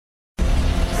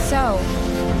So,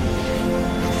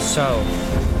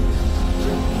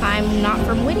 I'm not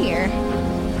from Whittier.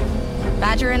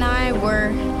 Badger and I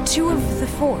were 2 of the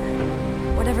 4.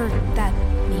 Whatever that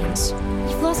means.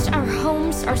 We've lost our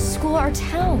homes, our school, our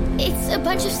town. It's a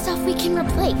bunch of stuff we can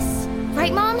replace.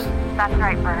 Right, Mom? That's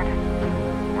right, Bird.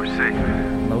 We're safe.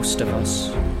 Most of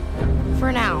us.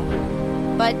 for now.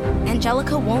 But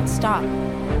Angelica won't stop.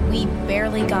 We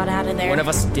barely got out of there. One of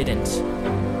us didn't.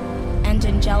 And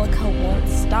Angelica won't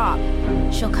stop.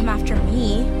 She'll come after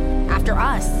me, after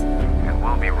us. And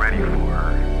we'll be ready for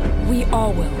her. We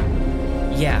all will.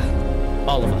 Yeah,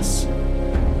 all of us.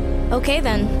 Okay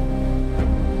then.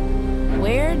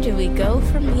 Where do we go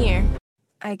from here?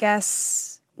 I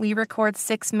guess we record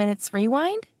 6 minutes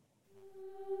rewind?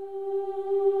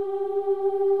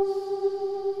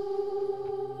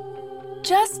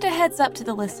 Just a heads up to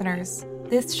the listeners.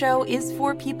 This show is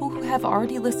for people who have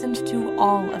already listened to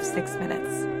all of 6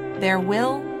 minutes. There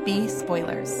will be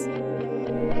spoilers.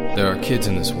 There are kids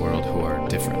in this world who are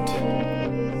different.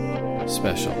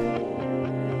 Special.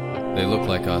 They look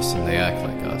like us and they act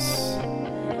like us.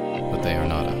 But they are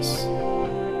not us.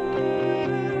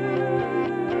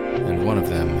 And one of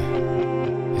them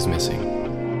is missing.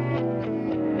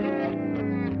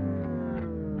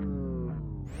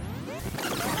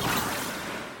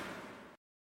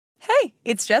 Hey,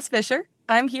 it's Jess Fisher.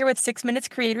 I'm here with 6 Minutes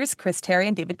creators Chris Terry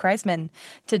and David Kreisman.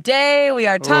 Today we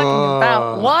are talking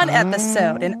about one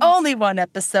episode and only one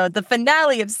episode, the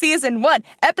finale of season 1,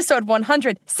 episode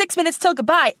 100, 6 Minutes Till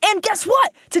Goodbye. And guess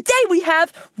what? Today we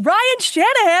have Ryan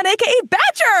Shanahan, aka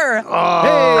Badger.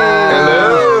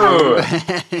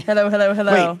 Hello.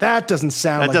 Hello. Wait, that doesn't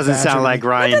sound like doesn't Badger. sound like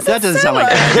Ryan. That doesn't sound like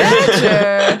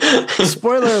Badger.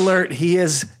 Spoiler alert, he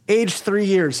is aged 3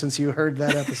 years since you heard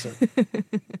that episode.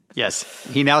 Yes,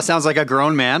 he now sounds like a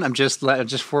grown man. I'm just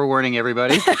forewarning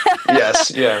everybody. Yes,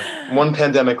 yeah. One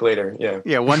pandemic later, yeah.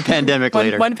 Yeah, one pandemic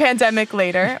later. One pandemic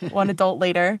later, one adult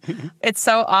later. It's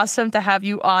so awesome to have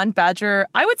you on, Badger.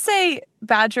 I would say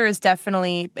Badger is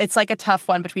definitely, it's like a tough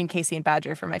one between Casey and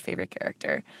Badger for my favorite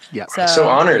character. Yeah. So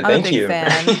honored. I'm Thank you.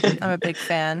 I'm a big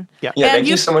fan. Yeah. Yeah, thank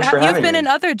you so much for having You've been me. in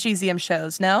other GZM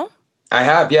shows, no? I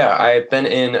have, yeah. I've been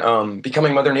in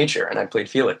Becoming Mother Nature, and I played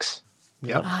Felix.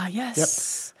 Yep. Ah,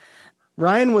 yes.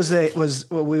 Ryan was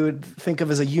what we would think of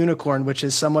as a unicorn, which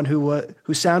is someone who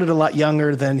sounded a lot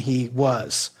younger than he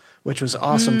was, which was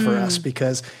awesome for us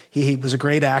because he was a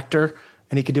great actor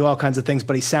and he could do all kinds of things,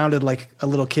 but he sounded like a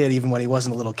little kid even when he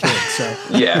wasn't a little kid. So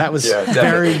that was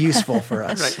very useful for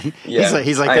us. Right. Yeah.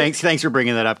 He's like, thanks for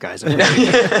bringing that up, guys. Well,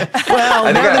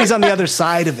 now that he's on the other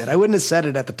side of it, I wouldn't have said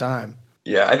it at the time.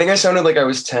 Yeah, I think I sounded like I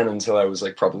was 10 until I was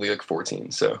probably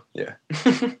 14. So yeah.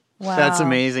 Wow. That's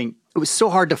amazing. It was so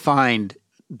hard to find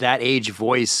that age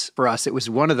voice for us. It was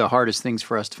one of the hardest things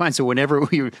for us to find. So whenever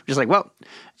we were just like,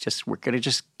 we're going to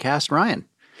just cast Ryan.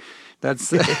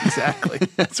 That's exactly.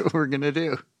 That's what we're going to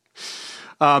do.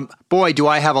 Boy, do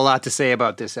I have a lot to say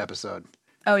about this episode.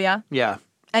 Oh, yeah? Yeah.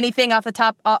 Anything off the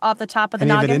top of the Any of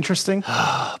noggin? it interesting?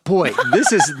 Boy,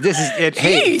 this is it.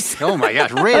 Hey, oh my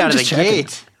gosh, right out of the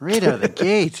gate. Right out of the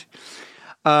gate.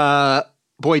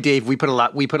 Boy, Dave, we put a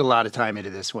lot of time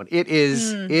into this one. It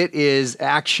is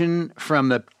action from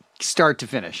the start to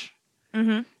finish.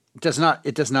 Mm-hmm.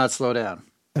 It does not slow down.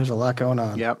 There's a lot going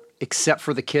on. Yep. Except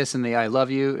for the kiss and the I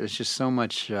love you. It's just so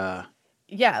much.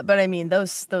 Yeah, but I mean,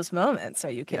 those moments,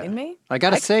 are you kidding me? I got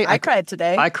to say. I cried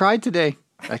today. I cried today.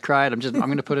 I cried. I'm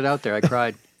going to put it out there. I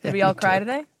cried. Did we all cry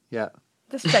today? Yeah.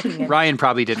 Just checking in. Ryan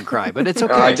probably didn't cry, but it's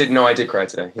okay. I did cry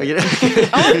today. Yeah.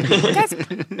 Guys,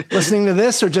 Listening to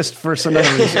this or just for some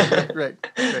other reason? Right.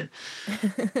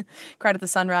 cried at the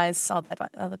sunrise, all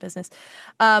the business.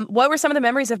 What were some of the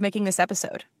memories of making this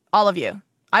episode? All of you.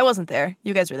 I wasn't there.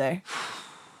 You guys were there.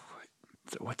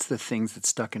 What's the things that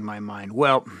stuck in my mind?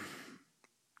 Well,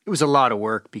 it was a lot of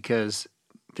work because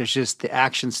there's just the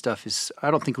action stuff I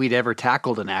don't think we'd ever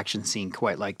tackled an action scene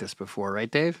quite like this before,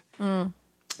 right, Dave?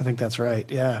 I think that's right.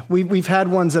 Yeah. We've had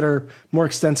ones that are more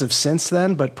extensive since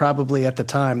then, but probably at the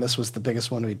time, this was the biggest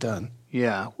one we'd done.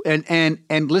 Yeah.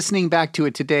 And listening back to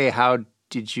it today, how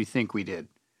did you think we did?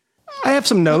 I have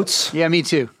some notes. Yeah, me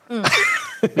too.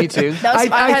 Me too.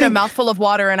 I had a mouthful of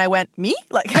water and I went, me?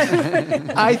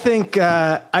 I think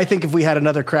if we had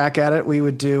another crack at it, we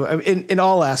would do in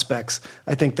all aspects.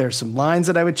 I think there's some lines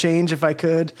that I would change if I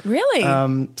could. Really?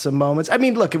 Some moments. I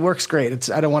mean, look, it works great.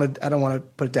 I don't want to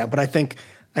put it down, but I think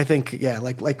yeah,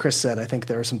 like Chris said, I think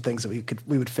there are some things that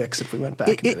we would fix if we went back.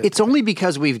 And did it. It's only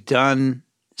because we've done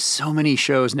so many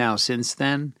shows now since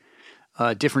then.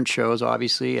 Different shows,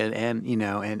 obviously,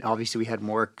 and obviously we had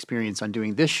more experience on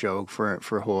doing this show for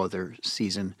a whole other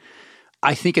season.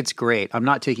 I think it's great. I'm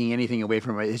not taking anything away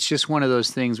from it. It's just one of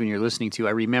those things when you're listening to,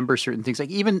 I remember certain things, like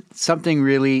even something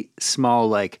really small,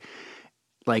 like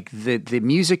the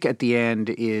music at the end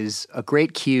is a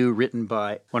great cue written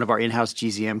by one of our in-house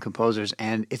GZM composers,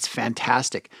 and it's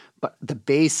fantastic. But the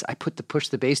bass, push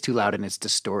the bass too loud and it's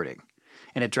distorting,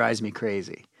 and it drives me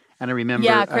crazy. And I remember.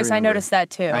 Yeah, Chris, I noticed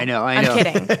that too. I know. I'm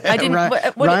kidding. I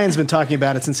didn't. Ryan's been talking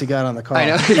about it since he got on the call. I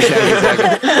know.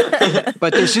 Exactly.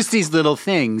 But there's just these little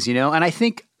things, and I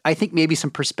think maybe some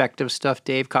perspective stuff,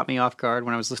 Dave, caught me off guard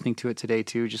when I was listening to it today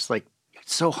too. Just like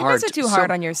it's so hard. You guys are too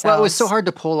hard on yourselves. Well, it was so hard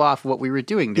to pull off what we were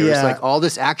doing. There was Yeah. like all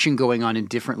this action going on in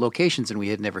different locations, and we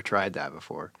had never tried that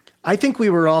before. I think we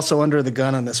were also under the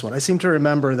gun on this one. I seem to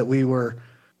remember that we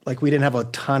didn't have a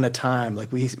ton of time.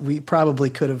 Like we probably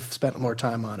could have spent more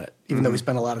time on it, even though we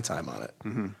spent a lot of time on it.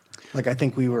 Mm-hmm. Like I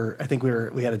think we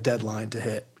had a deadline to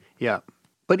hit. Yeah.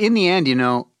 But in the end,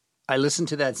 I listened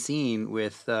to that scene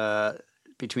with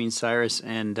between Cyrus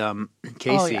and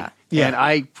Casey. Oh, yeah. Yeah. And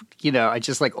I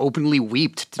just like openly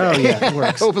wept today. Oh yeah, it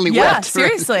works. Openly Yeah, wept.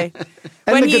 seriously.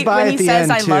 And when the he goodbye at the says,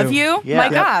 end, "I love too. you," Yeah. my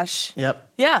Yep. gosh. Yep.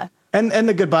 Yeah. And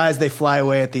the goodbyes, they fly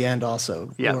away at the end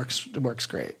also. Yeah. It works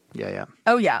great. Yeah.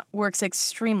 Oh yeah, works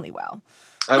extremely well.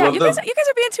 I yeah, love you guys are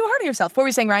being too hard on yourself. What were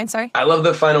you saying, Ryan? Sorry. I love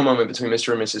the final moment between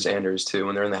Mr. and Mrs. Anders too,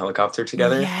 when they're in the helicopter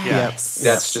together. Yes.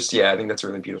 That's just I think that's a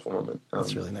really beautiful moment.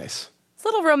 That's really nice. It's a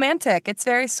little romantic. It's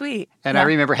very sweet. And Yeah. I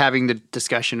remember having the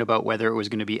discussion about whether it was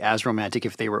going to be as romantic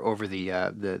if they were over the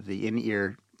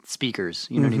in-ear speakers.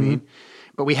 You know what I mean?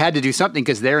 But we had to do something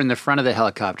because they're in the front of the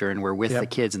helicopter and we're with the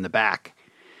kids in the back.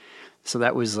 So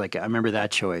that was like, I remember that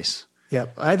choice.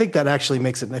 Yep. I think that actually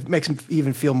makes them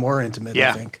even feel more intimate,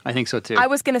 Yeah, I think. so too. I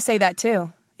was going to say that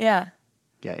too. Yeah.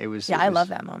 Yeah, it was. Yeah, it I was- love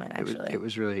that moment, actually. It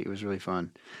was really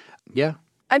fun. Yeah.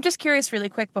 I'm just curious really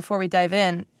quick before we dive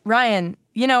in. Ryan,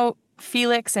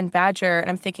 Felix and Badger, and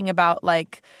I'm thinking about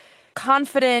like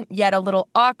confident yet a little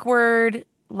awkward,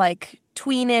 like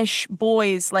tweenish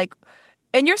boys, like,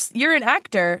 and you're an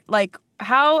actor, like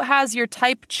how has your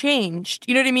type changed?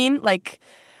 You know what I mean? Like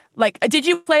did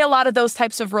you play a lot of those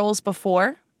types of roles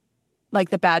before? Like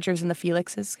the Badgers and the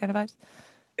Felixes kind of vibes?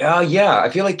 Yeah, I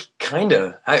feel like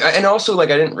kinda. And also like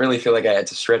I didn't really feel like I had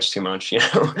to stretch too much, I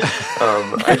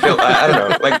feel I don't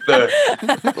know,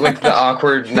 like the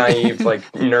awkward, naive, like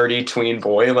nerdy tween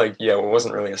boy, like it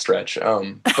wasn't really a stretch.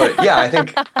 But yeah, I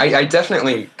think I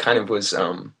definitely kind of was.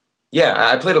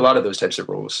 I played a lot of those types of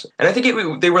roles, and I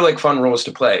think they were like fun roles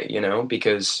to play,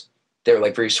 because they were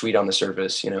like very sweet on the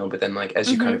surface, But then like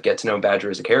as you kind of get to know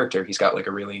Badger as a character, he's got like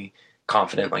a really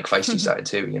confident, like feisty side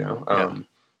too,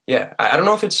 Yeah, I don't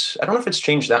know if it's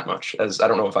changed that much. I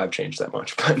don't know if I've changed that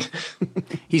much, but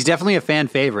He's definitely a fan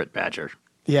favorite, Badger.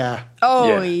 Yeah.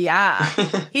 Oh yeah.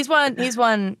 He's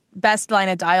won best line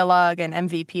of dialogue and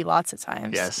MVP lots of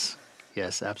times.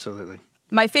 Yes, absolutely.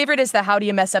 My favorite is the "How do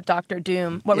you mess up Dr.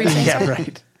 Doom?" What were you saying? Yeah,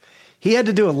 right. He had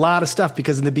to do a lot of stuff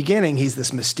because in the beginning he's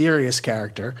this mysterious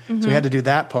character, so he had to do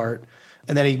that part,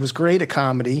 and then he was great at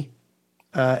comedy.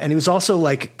 And he was also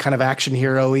like kind of action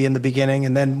hero-y in the beginning.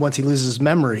 And then once he loses his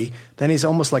memory, then he's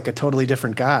almost like a totally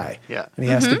different guy. Yeah. And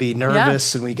he has to be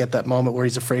nervous. And we get that moment where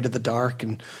he's afraid of the dark.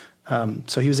 And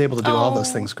so he was able to do all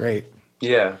those things great.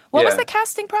 yeah. What was the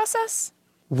casting process?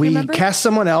 We remember? cast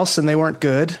someone else and they weren't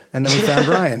good. And then we found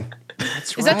Ryan.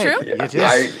 That's Is that true? Yeah, It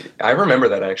is. I remember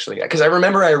that actually, because I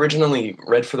remember I originally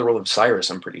read for the role of Cyrus.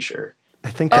 I'm pretty sure. I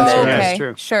think that's Oh, right. Yeah, okay. it's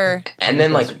true. Sure. And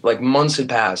then like months had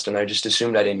passed, and I just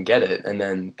assumed I didn't get it. And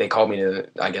then they called me to,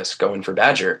 I guess, go in for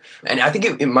Badger. And I think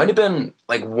it might have been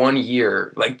like 1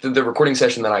 year. Like the recording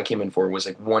session that I came in for was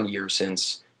like 1 year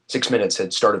since 6 Minutes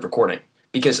had started recording.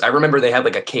 Because I remember they had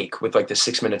like a cake with like the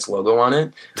 6 Minutes logo on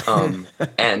it,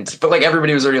 but like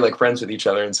everybody was already like friends with each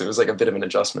other, and so it was like a bit of an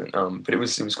adjustment. But it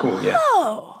was cool, yeah.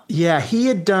 Oh. Yeah, he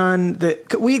had done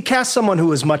we had cast someone who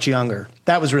was much younger.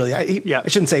 That was really, I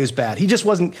shouldn't say he was bad. He just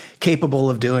wasn't capable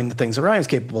of doing the things that Ryan's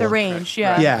capable The of. range,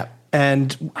 yeah. Yeah.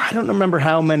 And I don't remember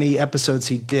how many episodes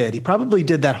he did. He probably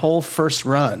did that whole first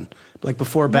run, like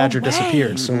before Badger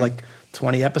disappeared. So like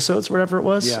 20 episodes, whatever it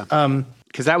was. Yeah.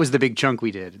 Because that was the big chunk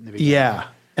we did. In the beginning. Yeah.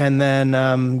 And then,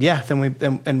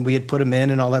 then we had put him in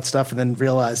and all that stuff and then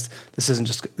realized this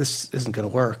isn't going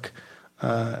to work.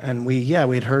 And we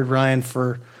had heard Ryan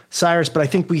for Cyrus, but I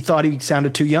think we thought he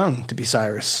sounded too young to be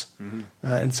Cyrus.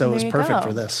 And so it was There you perfect go.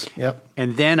 for this. Yep.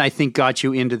 And then I think got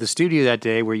you into the studio that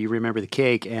day where you remember the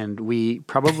cake, and we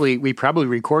probably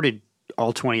recorded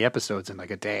all 20 episodes in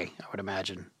like a day, I would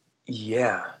imagine.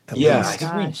 Yeah. At Yeah, least. I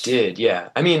think Gosh. we did. Yeah.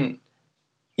 I mean,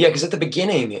 yeah, because at the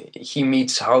beginning he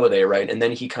meets Holiday, right? And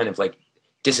then he kind of like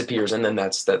disappears, and then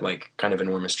that's that like kind of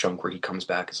enormous chunk where he comes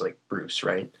back as like Bruce,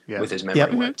 right? Yeah. With his memory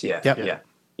Yep. wiped. Yeah. Yep. Yeah.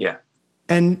 Yeah.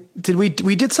 And we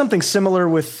did something similar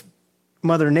with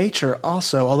Mother Nature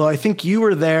also, although I think you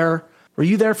were there. Were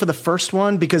you there for the first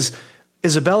one? Because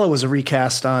Isabella was a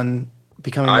recast on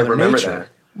Becoming I Mother remember Nature. that.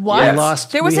 What? Yes.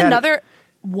 There was another.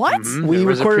 What? We There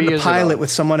was a recorded a pre-Isabella. pilot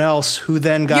with someone else who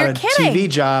then got You're a kidding. TV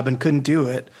job and couldn't do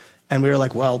it. And we were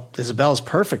like, well, Isabella's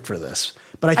perfect for this.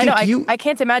 But I I think know. I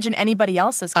can't imagine anybody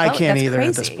else's. I Chloe. can't That's either crazy.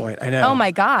 at this point. I know. Oh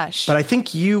my gosh. But I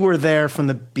think you were there from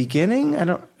the beginning.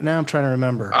 Now I'm trying to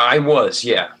remember. I was,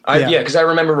 yeah. Yeah. Because I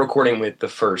remember recording with the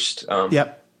first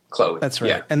Yep. Chloe. That's right.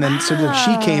 Yeah. And then so then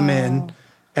she came in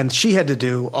and she had to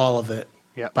do all of it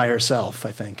Yep. by herself,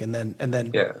 I think. And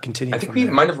then Yeah. continue I think from we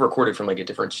there. might have recorded from like a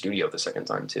different studio the second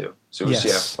time too. So it was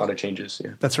Yes. a lot of changes.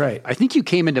 Yeah. That's right. I think you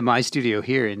came into my studio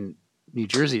here in New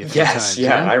Jersey a few Yes, times.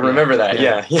 yeah, I remember that.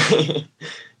 Yeah.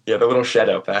 Yeah, the little shed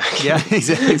out back. Yeah,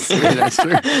 exactly. That's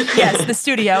true. Yes, the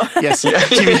studio. Yes.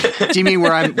 Do you mean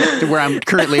where I'm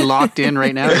currently locked in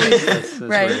right now? That's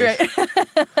Right, what it is.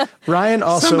 right. Ryan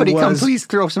also Somebody come was please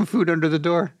throw some food under the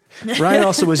door. Ryan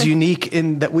also was unique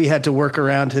in that we had to work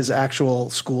around his actual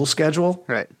school schedule.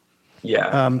 Right.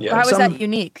 Yeah. yeah. How was Some- that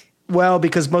unique? Well,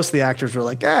 because most of the actors were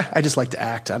like, I just like to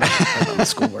act. I don't know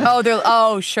schoolwork.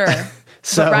 Oh, sure.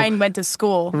 So but Ryan went to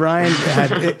school. Ryan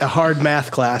had a hard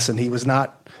math class, and his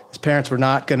parents were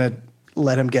not going to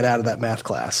let him get out of that math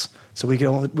class. So we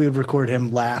would record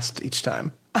him last each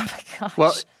time. Oh my gosh.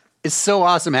 Well, it's so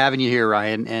awesome having you here,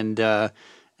 Ryan, and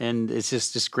it's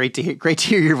just great to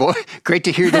hear your voice. Great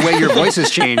to hear the way your voice has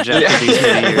changed after these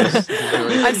many years.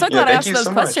 I'm so glad I thank asked you those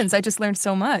so much. questions. I just learned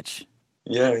so much.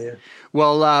 Yeah.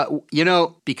 Well,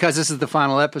 because this is the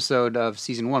final episode of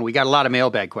season 1, we got a lot of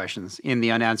mailbag questions in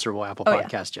the Unanswerable Apple Oh, yeah.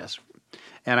 podcast, Jess.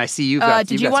 And I see you've got.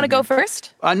 Did you want to go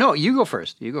first? first? No, you go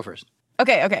first. You go first.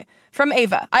 Okay. From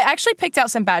Ava. I actually picked out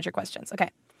some Badger questions. Okay.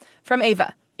 From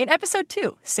Ava. In episode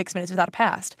 2, 6 Minutes Without a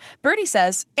Past, Birdie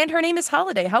says, and her name is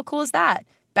Holiday. How cool is that?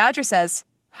 Badger says,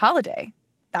 Holiday.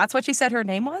 That's what she said her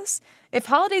name was? If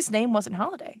Holiday's name wasn't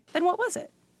Holiday, then what was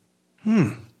it?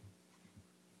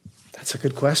 That's a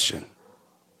good question.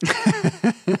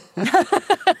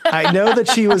 I know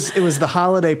that it was the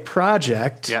Holiday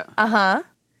Project. Yeah. Uh-huh.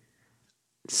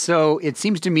 So it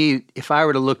seems to me, if I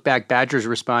were to look back, Badger's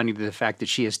responding to the fact that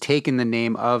she has taken the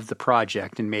name of the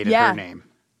project and made it Yeah. her name.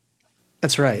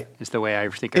 That's right. Is the way I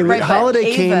think It of was, it. but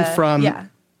Holiday came Ava- from yeah.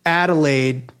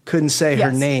 Adelaide, couldn't say her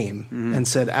Yes. name, and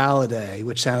said Aliday,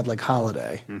 which sounded like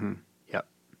holiday. Yep. All And right,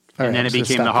 then I'm it just gonna became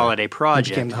stop the there. Holiday It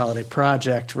Project. became the Holiday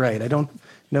Project, right. I don't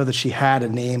know that she had a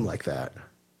name like that.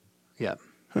 Yep.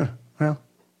 Well,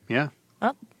 Yeah.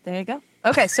 Oh, there you go.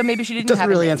 Okay, so maybe she it didn't doesn't have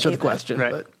really a name, answer the Ava. question.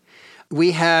 Right. But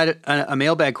We had a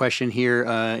mailbag question here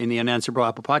in the Unanswerable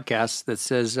Apple podcast that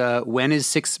says, when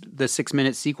is the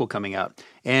 6-minute sequel coming out?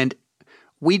 And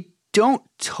we don't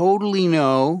totally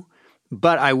know,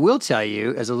 but I will tell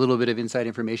you, as a little bit of inside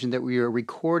information, that we are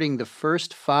recording the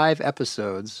first 5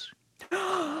 episodes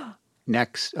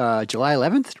next July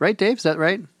 11th, right, Dave? Is that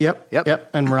right? Yep.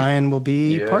 And Ryan will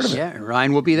be Yes. part of it. Yeah,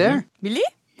 Ryan will be there. Really?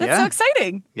 That's Yeah. so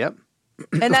exciting. Yep.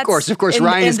 And Of course, in-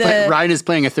 Ryan in is the- Ryan is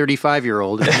playing a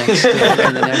 35-year-old in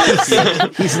the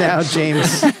next He's now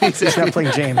James. He's now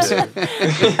playing James.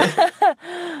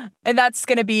 And that's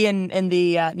going to be in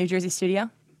the New Jersey studio?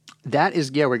 That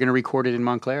is, we're going to record it in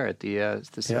Montclair at the.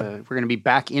 We're going to be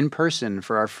back in person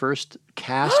for our first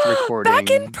cast recording. Back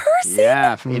in person?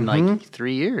 Yeah, in like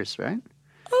 3 years, right?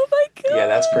 Oh my god. Yeah,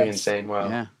 that's pretty insane. Wow.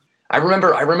 Yeah. I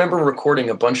remember recording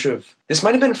a bunch of, this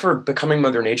might have been for Becoming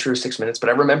Mother Nature 6 minutes, but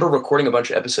I remember recording a bunch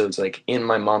of episodes like in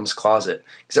my mom's closet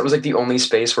because that was like the only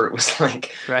space where it was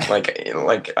like Right.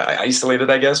 like isolated,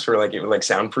 I guess, or like it was like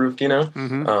soundproofed, you know.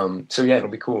 Mm-hmm. So yeah, it'll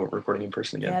be cool recording in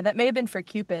person again. Yeah, that may have been for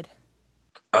Cupid.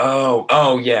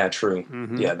 Oh yeah, true.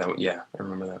 Mm-hmm. Yeah, I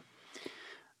remember that.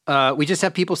 We just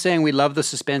have people saying we love the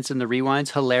suspense and the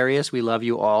rewinds. Hilarious. We love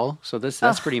you all. So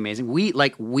that's pretty amazing. We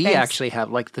Thanks. actually have,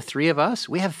 like, the 3 of us.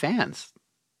 We have fans.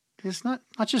 It's not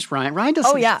just Ryan. Ryan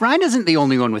doesn't. Oh, yeah. Ryan isn't the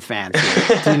only one with fans.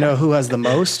 Do you know who has the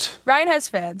most? Ryan has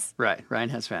fans. Right. Ryan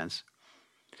has fans.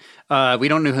 We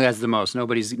don't know who has the most.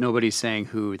 Nobody's saying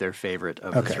who their favorite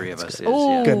of the Okay, 3 of that's us good. is. Ooh,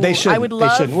 Yeah. Good. They shouldn't. I would They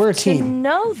love shouldn't. We're a to team.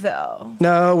 know, though.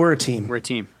 No, we're a team. We're a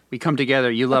team. We come together.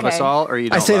 You love us Okay. all, or you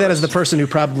don't I say love that us. as the person who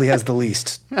probably has the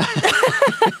least.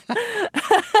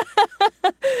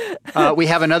 We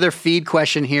have another feed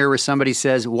question here where somebody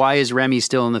says, why is Remy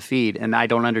still in the feed? And I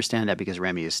don't understand that because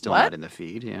Remy is still What? not in the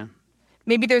feed. Yeah.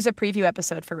 Maybe there's a preview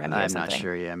episode for Remy or I'm something. not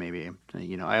sure. Yeah, maybe.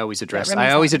 I always address. Remy's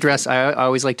I always not address. I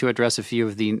always like to address a few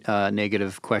of the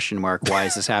negative question mark. Why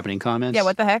is this happening? Comments. Yeah,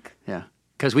 what the heck? Yeah,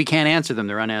 because we can't answer them.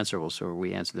 They're unanswerable, so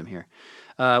we answer them here.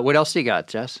 What else do you got,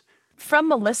 Jess? From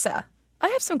Melissa. I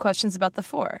have some questions about the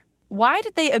 4. why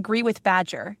did they agree with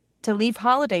Badger to leave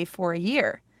Holiday for a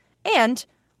year? And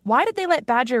why did they let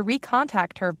Badger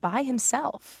recontact her by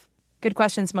himself? Good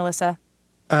questions, Melissa.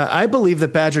 I believe that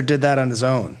Badger did that on his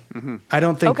own. Mm-hmm. I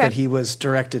don't think that he was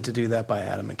directed to do that by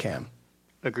Adam and Cam.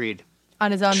 Agreed.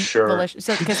 On his own volition,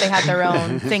 so because they had their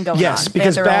own thing going on. Yes,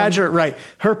 because Badger, right?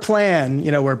 Her plan,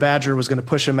 where Badger was going to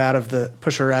push her out of the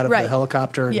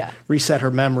helicopter and reset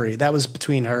her memory. That was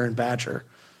between her and Badger,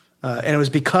 and it was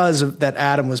because of that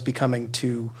Adam was becoming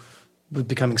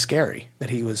scary. That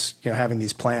he was, having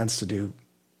these plans to do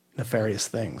nefarious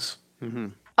things. Mm-hmm.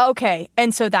 Okay,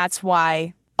 and so that's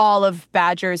why all of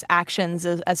Badger's actions,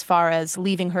 as far as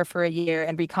leaving her for a year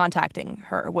and recontacting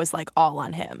her, was like all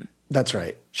on him. That's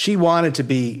right. She wanted to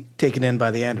be taken in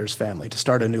by the Anders family to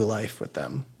start a new life with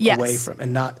them, away from,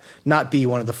 and not be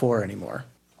one of the four anymore.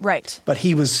 Right. But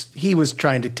he was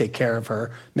trying to take care of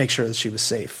her, make sure that she was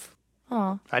safe.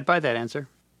 Oh, I'd buy that answer.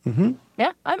 Mm-hmm.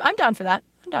 Yeah, I'm down for that.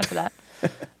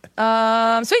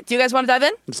 Sweet. Do you guys want to dive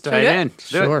in? Let's dive in.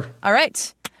 Sure. All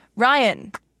right,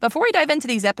 Ryan. Before we dive into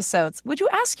these episodes, would you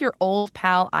ask your old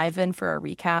pal Ivan for a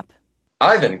recap?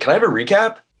 Ivan, can I have a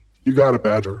recap? You got it,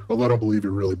 Badger. I'll let him believe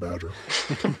you're really Badger.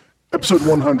 Episode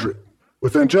 100.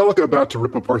 With Angelica about to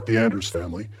rip apart the Anders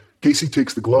family, Casey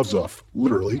takes the gloves off,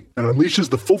 literally, and unleashes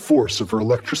the full force of her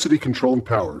electricity-controlling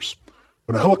powers.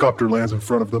 When a helicopter lands in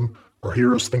front of them, our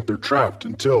heroes think they're trapped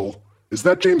until... Is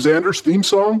that James Anders' theme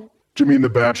song? Jimmy and the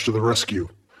Badge to the rescue.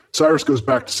 Cyrus goes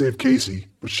back to save Casey,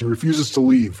 but she refuses to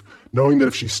leave, knowing that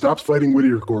if she stops fighting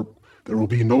Whittier Corp, there will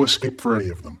be no escape for any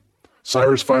of them.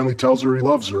 Cyrus finally tells her he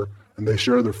loves her, and they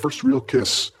share their first real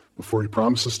kiss before he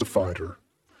promises to find her.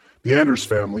 The Anders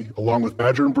family, along with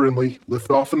Badger and Brindley,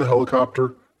 lift off in the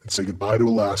helicopter and say goodbye to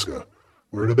Alaska.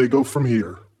 Where do they go from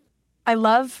here? I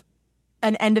love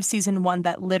an end of season 1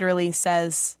 that literally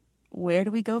says, where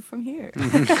do we go from here?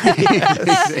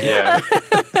 Yeah.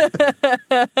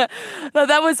 No,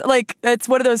 that was like, it's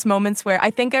one of those moments where I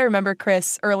think I remember,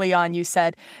 Chris, early on you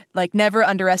said, like, never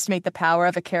underestimate the power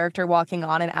of a character walking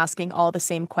on and asking all the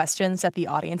same questions that the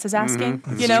audience is asking,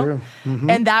 True. Mm-hmm.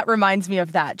 And that reminds me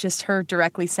of that, just her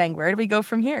directly saying, where do we go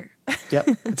from here? Yep.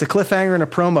 It's a cliffhanger and a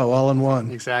promo all in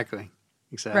one. Exactly.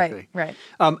 Right.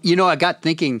 I got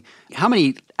thinking, how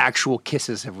many actual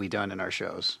kisses have we done in our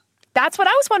shows? That's what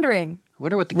I was wondering. I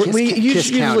wonder what the kiss We count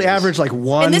is. usually average like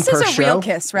one And this per is a show. real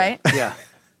kiss, right? Yeah.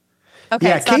 Okay,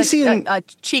 Yeah, it's not Casey a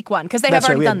cheek one, because they have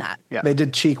already done that. Yeah. They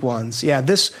did cheek ones. Yeah,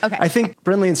 Okay. I think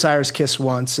Brindley and Cyrus kiss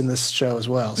once in this show as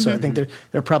well. So I think there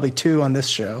are probably two on this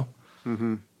show.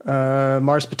 Mm-hmm.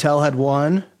 Mars Patel had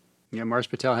one. Yeah, Mars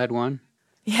Patel had one.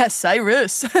 Yes,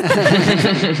 Cyrus.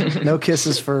 No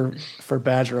kisses for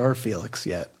Badger or Felix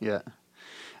yet. Yeah.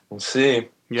 We'll see.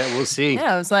 Yeah, we'll see.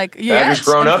 Yeah, I was like, Badger's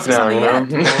grown up now, Right,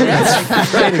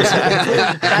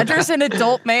 exactly. Badger's an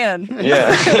adult man. Yeah.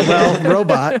 Well,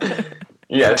 robot.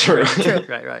 Yeah, true.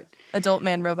 Right. Adult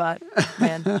man, robot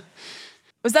man.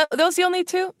 Was those the only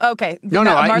two? Okay. No,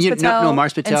 Mars Patel.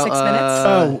 Mars Patel. In 6 minutes.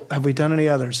 Oh, have we done any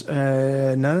others?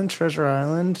 None in Treasure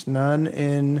Island. None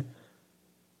in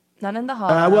the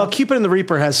Hollow. well, Cupid and the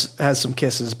Reaper has some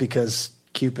kisses because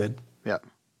Cupid. Yeah.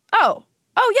 Oh,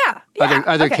 yeah.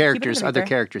 Other Okay,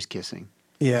 characters kissing.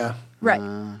 Yeah. Right.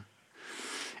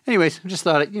 Anyways, I just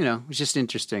thought it was just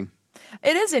interesting.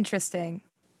 It is interesting.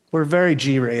 We're very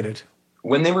G-rated.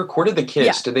 When they recorded the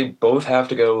kiss, did they both have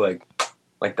to go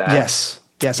like that? Yes.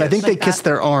 I think they kissed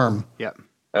their arm. Yep.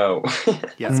 Oh.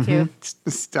 Yeah. That's cute.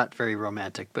 It's not very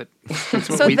romantic, but that's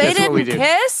what So we, they that's what we didn't do.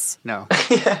 kiss? No.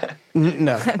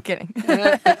 No. I'm kidding.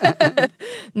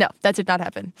 No, that did not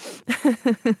happen.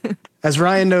 As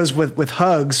Ryan knows, with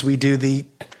hugs, we do the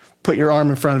put your arm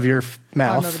in front of your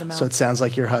mouth, over the mouth. so it sounds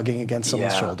like you're hugging against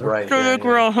someone's shoulder. Right.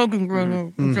 We're all hugging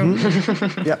right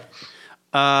now. Yep.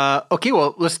 Okay,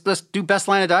 well, let's do best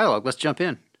line of dialogue. Let's jump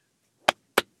in.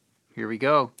 Here we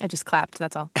go. I just clapped,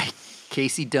 that's all.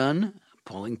 Casey Dunn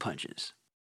pulling punches.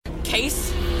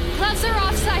 Case? Gloves are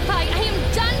off, Sci-Fi. I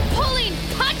am done pulling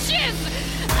punches!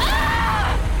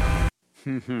 Ah!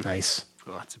 Nice.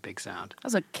 Oh, that's a big sound. That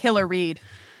was a killer read.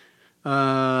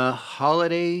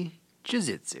 Holiday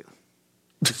Jiu-Jitsu.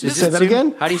 Say that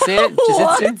again? How do you say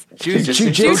it?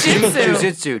 Jiu-Jitsu?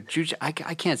 Jiu-Jitsu. Jiu-Jitsu. I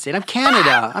can't say it. I'm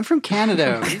Canada. I'm from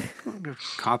Canada.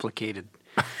 Complicated.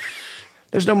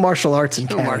 There's no martial arts in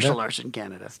No Canada. martial arts in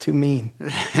Canada. It's too mean.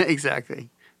 Exactly.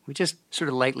 We just sort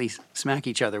of lightly smack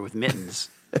each other with mittens.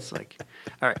 It's like,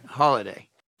 all right, Holiday.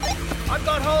 I've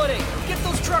got Holiday. Get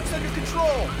those trucks under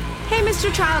control. Hey,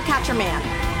 Mr. Child Catcher Man.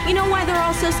 You know why they're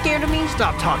all so scared of me?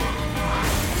 Stop talking.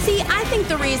 See, I think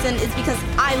the reason is because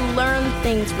I learn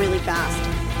things really fast.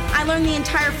 I learned the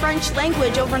entire French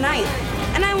language overnight.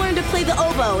 And I learned to play the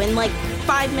oboe in like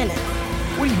 5 minutes.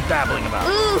 What are you babbling about?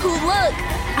 Ooh, look!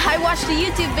 I watched a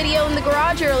YouTube video in the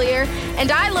garage earlier,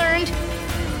 and I learned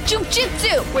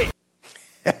jujitsu. Wait.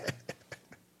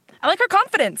 I like her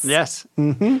confidence. Yes.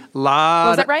 Mm-hmm.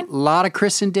 Was that right? Lot of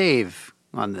Chris and Dave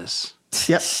on this.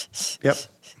 Yep.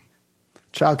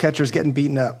 Child catcher's getting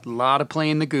beaten up. A lot of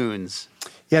playing the goons.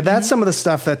 Yeah, that's some of the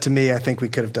stuff that, to me, I think we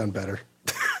could have done better.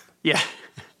 Yeah.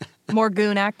 More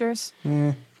goon actors.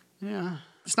 Yeah.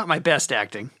 It's not my best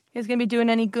acting. You guys gonna be doing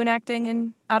any goon acting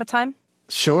in Out of Time?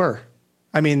 Sure.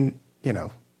 I mean,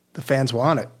 the fans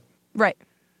want it. Right.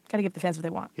 Gotta give the fans what they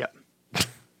want. Yep.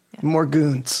 More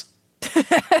goons.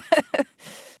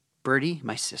 Birdie,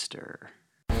 my sister.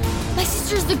 My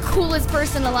sister's the coolest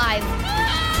person alive.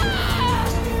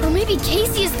 Or maybe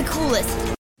Casey is the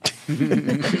coolest.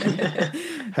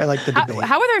 I like the debate.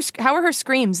 How are her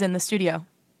screams in the studio?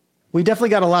 We definitely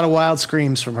got a lot of wild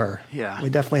screams from her. Yeah. We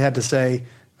definitely had to say,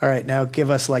 all right, now give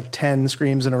us like 10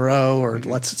 screams in a row, or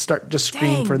let's start just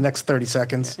scream for the next 30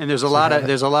 seconds. And there's a lot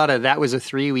of that was a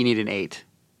 3, we need an 8.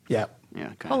 Yeah.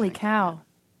 Yeah. Holy cow.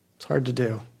 It's hard to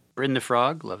do. Bryn the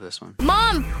Frog, love this one.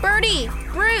 Mom, Birdie,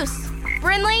 Bruce,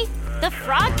 Brinley, the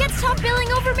frog gets top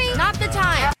billing over me? Not the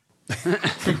time.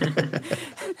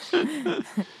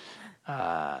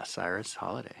 Cyrus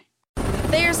Holiday.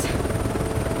 There's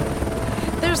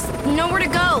nowhere to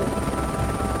go.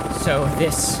 So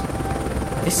this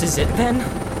is it then?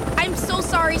 I'm so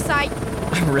sorry, Sai.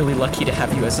 I'm really lucky to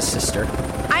have you as a sister.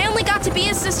 I only got to be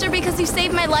a sister because you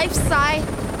saved my life, Sai.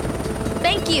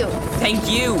 Thank you. Thank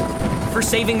you for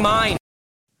saving mine.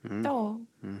 Oh.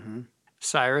 Mm-hmm.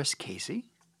 Cyrus, Casey.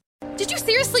 Did you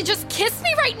seriously just kiss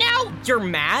me right now? You're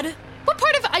mad? What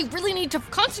part of I really need to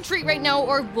concentrate right now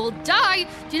or will die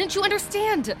didn't you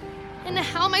understand? And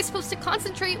how am I supposed to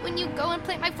concentrate when you go and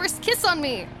plant my first kiss on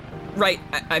me? Right,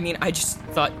 I mean, I just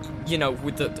thought,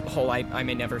 with the whole I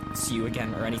may never see you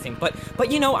again or anything, but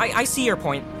I see your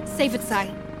point. Save it,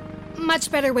 Sai.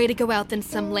 Much better way to go out than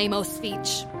some lame-o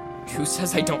speech. Who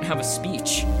says I don't have a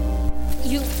speech?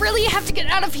 You really have to get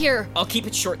out of here. I'll keep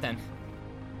it short then.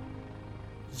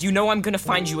 You know I'm gonna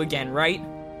find you again, right?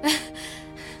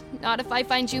 Not if I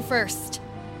find you first.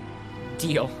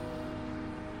 Deal.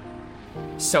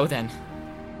 So then,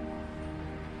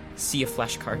 see ya,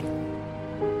 flashcard.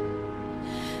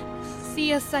 See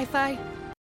ya, sci-fi.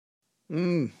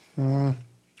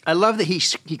 I love that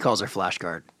he calls her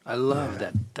flashcard. I love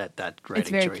that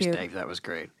writing very choice, cute. Dave. That was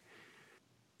great.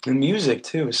 The music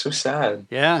too is so sad.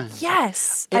 Yeah.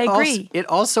 Yes, I agree. It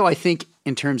also, I think,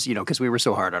 in terms, because we were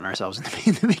so hard on ourselves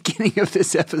in the beginning of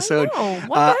this episode. What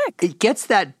the heck?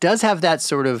 It does have that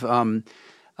sort of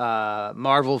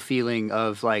Marvel feeling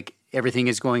of like everything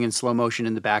is going in slow motion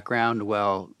in the background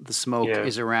while the smoke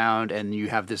is around, and you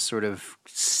have this sort of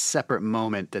separate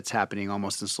moment that's happening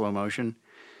almost in slow motion.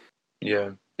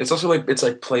 Yeah. It's also it's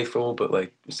playful but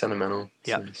like sentimental.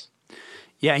 Yeah. Nice.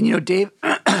 Yeah, and Dave,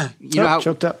 how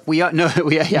choked up. We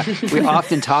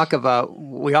often talk about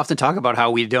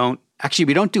how we don't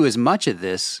do as much of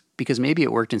this because maybe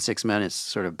it worked in 6 minutes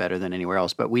sort of better than anywhere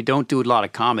else, but we don't do a lot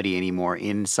of comedy anymore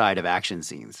inside of action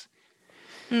scenes.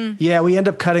 Yeah, we end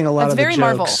up cutting a lot of the jokes.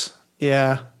 Marvel.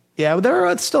 Yeah, there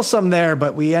are still some there,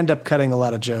 but we end up cutting a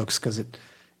lot of jokes because it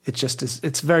just is.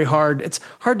 It's very hard. It's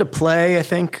hard to play, I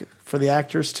think, for the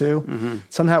actors too. Mm-hmm.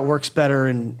 Somehow it works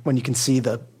better when you can see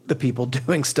the people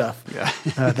doing stuff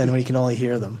than when you can only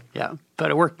hear them. Yeah,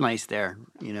 but it worked nice there.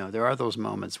 There are those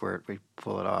moments where we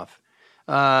pull it off.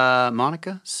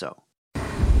 Monica, So you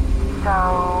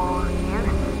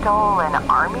stole an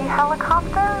army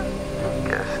helicopter?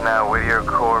 Guess now Whittier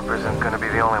Corp isn't going to be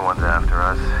the only ones after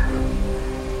us.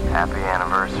 Happy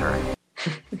anniversary.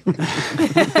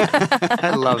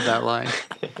 I love that line.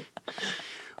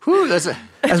 Whew,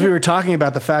 As we were talking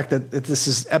about the fact that this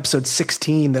is episode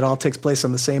 16 that all takes place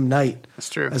on the same night. That's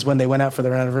true. As when they went out for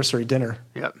their anniversary dinner.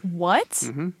 Yep. What?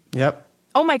 Mm-hmm. Yep.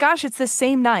 Oh my gosh, it's the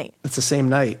same night. It's the same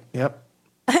night. Yep.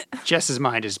 Jess's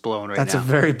mind is blown right That's now. a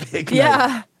very big night.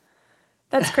 Yeah.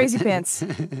 That's crazy pants.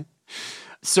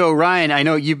 So Ryan, I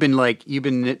know you've been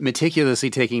meticulously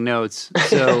taking notes.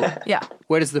 So yeah.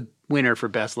 What is the winner for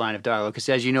best line of dialogue? Because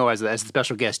as you know, as the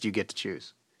special guest, you get to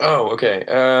choose. Oh, okay.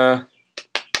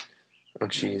 Oh,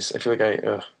 geez. I feel like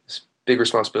it's big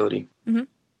responsibility. Mm-hmm.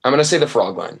 I'm going to say the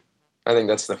frog line. I think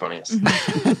that's the funniest.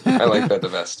 I like that the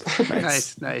best.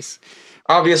 Nice.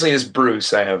 Obviously, as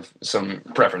Bruce, I have some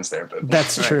preference there. But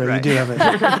that's true. Right. You do have a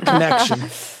connection.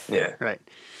 Yeah. Right.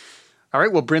 All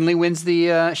right. Well, Brinley wins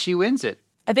she wins it.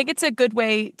 I think it's a good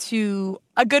way to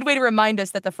remind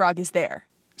us that the frog is there.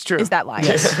 It's true. Is that line?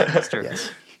 Yes. It's true. Yes.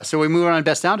 So we move on to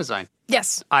best sound design.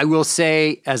 Yes. I will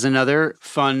say, as another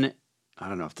fun I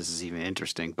don't know if this is even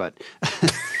interesting, but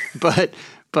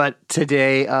but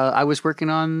today I was working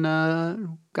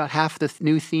on got half the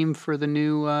new theme for the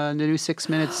new 6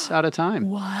 minutes at a time.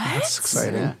 What? That's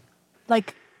exciting. Yeah.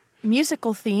 Like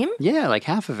musical theme? Yeah, like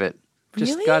half of it.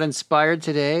 Just Really? got inspired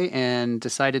today and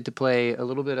decided to play a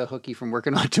little bit of hooky from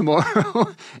working on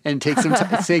tomorrow and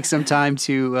take some time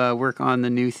to work on the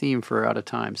new theme for Out of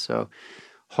Time. So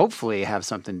hopefully have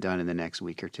something done in the next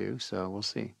week or two. So we'll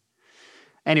see.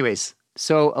 Anyways,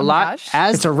 so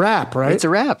it's a wrap, right? It's a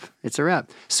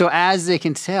wrap. So as they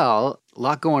can tell, a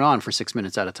lot going on for 6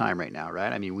 minutes at a time right now,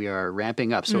 right? I mean, we are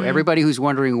ramping up. So everybody who's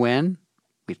wondering when,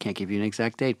 we can't give you an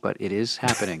exact date, but it is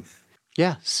happening.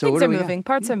 Yeah, so Things are moving.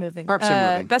 Parts are moving. Parts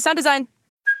are moving. Best sound design.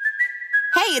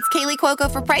 Hey, it's Kaylee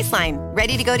Cuoco for Priceline.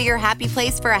 Ready to go to your happy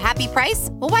place for a happy price?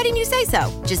 Well, why didn't you say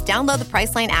so? Just download the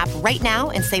Priceline app right now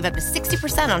and save up to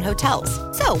 60% on hotels.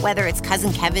 So whether it's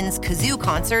Cousin Kevin's Kazoo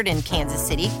Concert in Kansas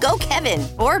City, go Kevin,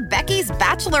 or Becky's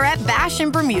Bachelorette Bash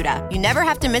in Bermuda, you never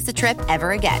have to miss a trip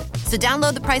ever again. So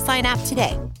download the Priceline app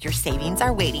today. Your savings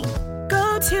are waiting.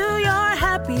 Go to your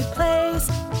happy place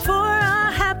for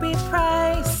a happy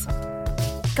price.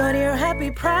 Go to your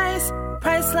happy price,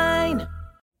 Priceline.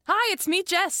 Hi, it's me,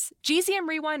 Jess. GZM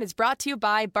Rewind is brought to you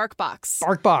by BarkBox.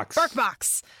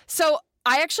 BarkBox. So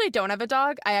I actually don't have a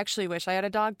dog. I actually wish I had a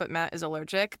dog, but Matt is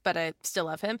allergic, but I still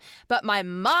love him. But my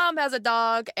mom has a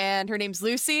dog, and her name's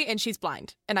Lucy, and she's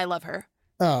blind, and I love her.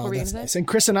 Oh, that's nice. And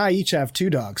Chris and I each have 2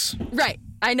 dogs. Right.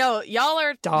 I know. Y'all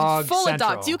are Dog full Central.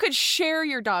 of dogs. You could share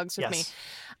your dogs with me.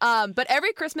 But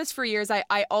every Christmas for years,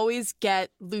 I always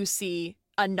get Lucy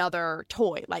another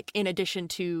toy, like in addition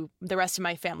to the rest of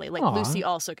my family. Like Aw. Lucy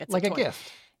also gets Like a a toy.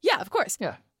 gift. Yeah, of course.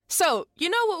 Yeah. So, you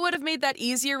know what would have made that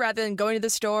easier rather than going to the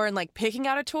store and like picking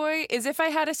out a toy is if I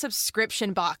had a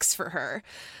subscription box for her.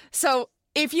 So,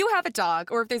 if you have a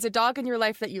dog or if there's a dog in your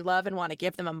life that you love and want to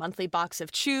give them a monthly box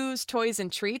of chews, toys,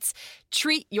 and treats,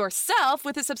 treat yourself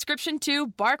with a subscription to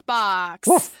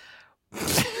BarkBox.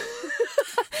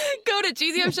 Go to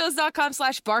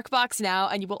gzmshows.com/BarkBox now,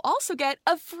 and you will also get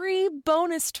a free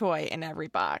bonus toy in every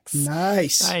box.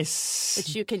 Nice.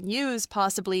 Which you can use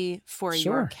possibly for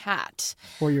your cat.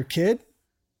 Or your kid?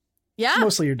 Yeah.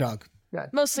 Mostly your dog.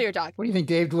 Mostly your dog. What do you think,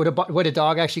 Dave? Would a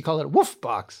dog actually call it a woof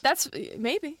box? That's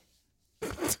maybe.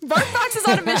 BarkBox is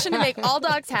on a mission to make all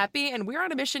dogs happy, and we're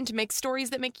on a mission to make stories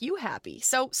that make you happy.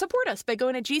 So support us by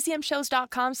going to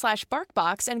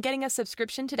gzmshows.com/BarkBox and getting a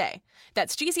subscription today.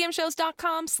 That's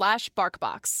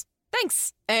gzmshows.com/BarkBox.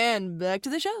 Thanks, and back to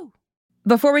the show.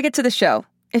 Before we get to the show,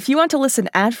 if you want to listen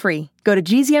ad-free, go to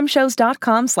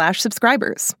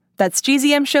gzmshows.com/subscribers. That's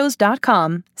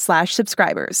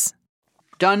gzmshows.com/subscribers.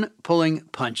 Done pulling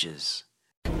punches.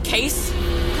 Case?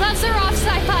 Gloves are off,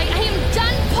 Sci-Fi. I am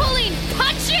done pulling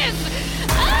punches!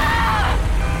 Ah!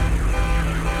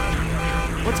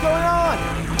 What's going on?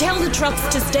 Tell the trucks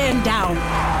to stand down.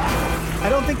 I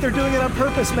don't think they're doing it on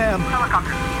purpose, ma'am.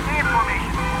 Helicopter, stand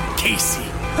formation. Casey.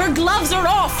 Her gloves are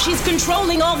off. She's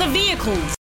controlling all the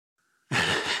vehicles.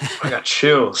 I got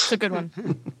chills. It's a good one.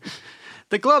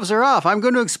 The gloves are off. I'm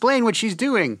going to explain what she's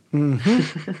doing.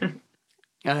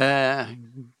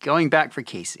 Going back for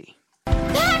Casey.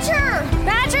 Badger!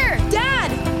 Badger!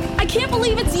 Dad! I can't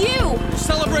believe it's you!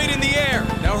 Celebrate in the air.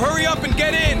 Now hurry up and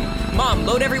get in. Mom,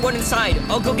 load everyone inside.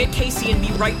 I'll go get Casey and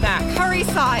be right back. Hurry,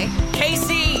 Sai.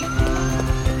 Casey!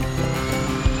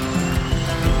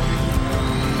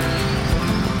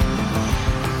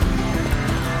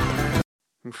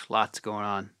 Oof, lots going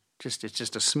on. It's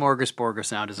just a smorgasbord of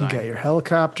sound You design. got your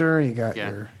helicopter, you got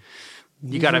your...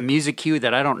 You got a music cue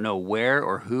that I don't know where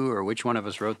or who or which one of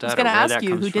us wrote that. I was going to or where ask that you,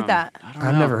 comes who did from. that? I don't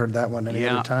I've know. never heard that one any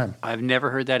other time. I've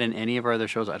never heard that in any of our other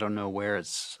shows. I don't know where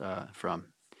it's from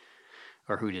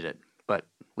or who did it. But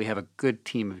we have a good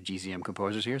team of GZM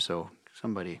composers here, so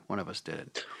one of us did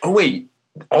it. Oh, wait.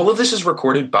 All of this is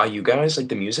recorded by you guys, like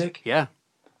the music? Yeah.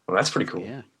 Well, that's pretty cool.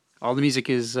 Yeah. All the music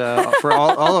is for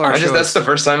all of our shows. That's the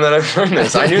first time that I've heard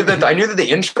this. I knew that the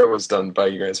intro was done by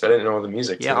you guys, but I didn't know all the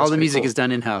music. Yeah, so all that's the pretty music cool. is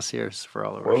done in-house here for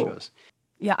all of our shows.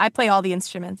 Yeah, I play all the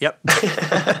instruments. Yep.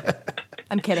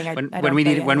 I'm kidding. I don't when we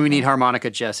play need anything. harmonica,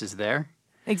 Jess is there.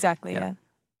 Exactly, yeah.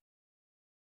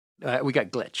 We got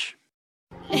glitch.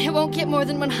 It won't get more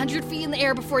than 100 feet in the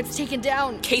air before it's taken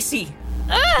down. Casey!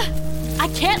 I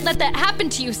can't let that happen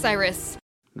to you, Cyrus.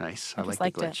 Nice. I I like just the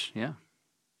liked it. glitch. Yeah.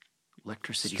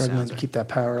 Electricity Struggling sounds. to keep that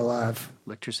power alive.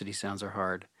 Electricity sounds are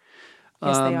hard.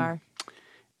 Yes, they are.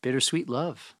 Bittersweet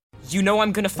love. You know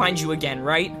I'm gonna find you again,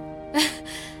 right?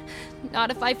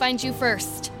 Not if I find you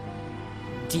first.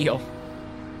 Deal.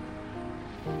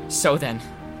 So then.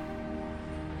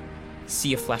 See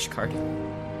ya, flashcard.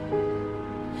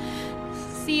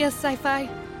 See ya, Sci-Fi.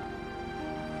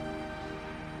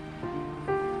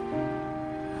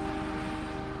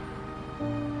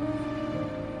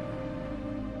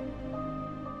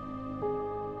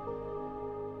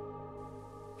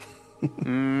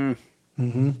 Mm-hmm.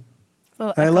 And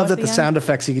I love that the sound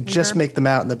effects, you could just make them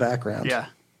out in the background. Yeah.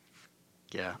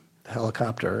 Yeah. The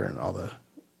helicopter and all the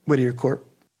Whittier Corp.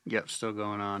 Yep, still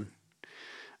going on.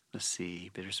 Let's see.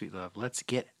 Bittersweet Love. Let's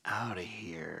get out of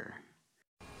here.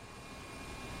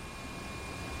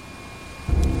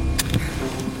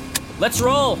 Let's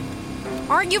roll.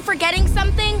 Aren't you forgetting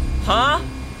something? Huh?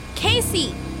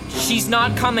 Casey. She's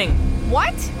not coming.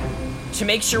 What? To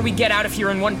make sure we get out of here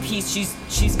in one piece,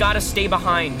 she's got to stay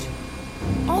behind.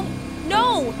 Oh,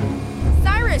 no.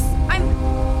 Cyrus,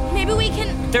 maybe we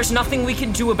can... There's nothing we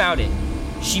can do about it.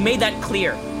 She made that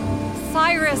clear.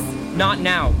 Cyrus. Not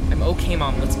now. I'm okay,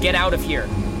 Mom. Let's get out of here.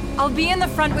 I'll be in the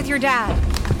front with your dad.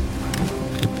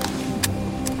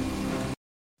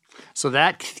 So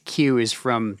that cue is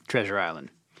from Treasure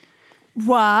Island.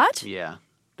 What? Yeah.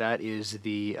 That is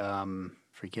the,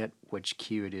 forget which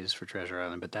cue it is for Treasure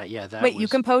Island, but that Wait, you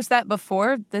composed that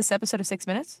before this episode of 6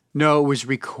 Minutes? No, it was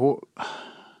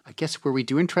I guess, were we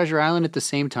doing Treasure Island at the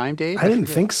same time, Dave? I didn't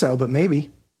think so, but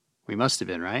maybe. We must have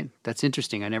been, right? That's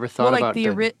interesting. I never thought about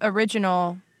the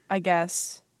original, I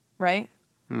guess, right?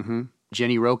 Mm-hmm.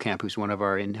 Jenny Rokamp, who's one of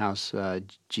our in-house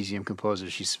GZM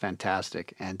composers, she's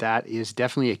fantastic. And that is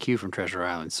definitely a cue from Treasure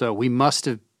Island. So we must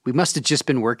have just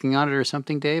been working on it or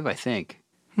something, Dave, I think.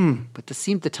 But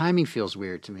the timing feels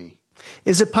weird to me.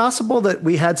 Is it possible that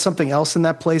we had something else in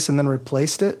that place and then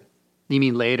replaced it? You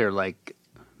mean later, like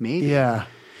maybe? Yeah.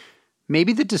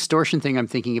 Maybe the distortion thing I'm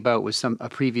thinking about was a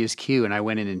previous cue and I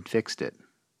went in and fixed it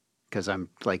because I'm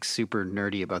like super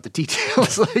nerdy about the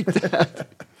details like that.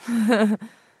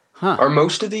 Huh. Are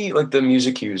most of the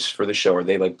music cues for the show, are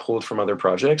they like pulled from other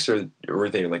projects or are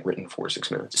they like written for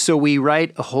 6 Minutes? So we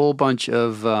write a whole bunch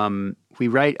of, we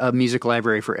write a music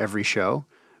library for every show,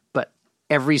 but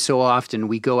every so often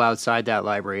we go outside that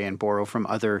library and borrow from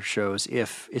other shows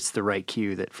if it's the right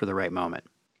cue for the right moment.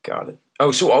 Got it.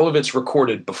 Oh, so all of it's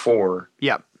recorded before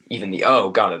even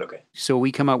got it, okay. So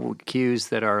we come up with cues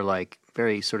that are like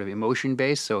very sort of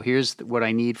emotion-based. So here's what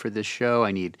I need for this show.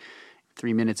 I need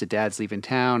 3 minutes of Dad's leaving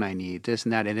town. I need this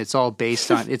and that, and it's all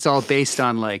based on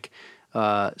like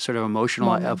sort of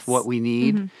emotional of what we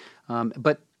need.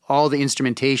 But all the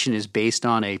instrumentation is based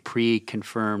on a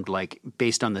pre-confirmed, like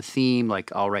based on the theme.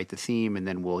 Like I'll write the theme, and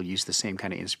then we'll use the same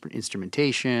kind of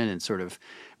instrumentation and sort of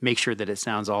make sure that it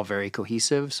sounds all very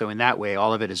cohesive. So in that way,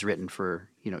 all of it is written for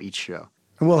each show.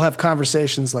 And we'll have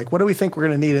conversations like, what do we think we're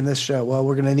going to need in this show? Well,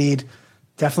 we're going to need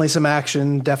definitely some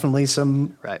action, definitely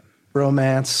some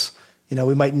romance.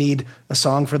 We might need a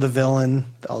song for the villain,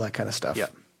 all that kind of stuff. Yeah.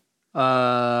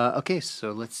 Okay,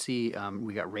 so let's see.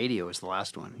 We got Radio as the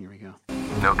last one. Here we go.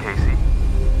 No Casey.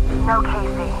 No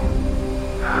Casey.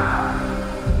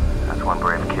 That's one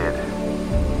brave kid.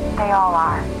 They all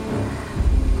are.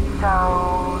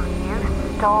 So, you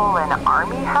stole an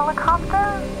army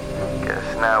helicopter?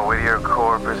 Guess now Whittier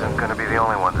Corp isn't gonna be the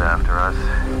only ones after us.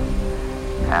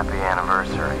 Happy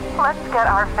anniversary. Let's get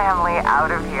our family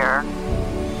out of here.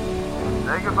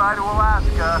 Say goodbye to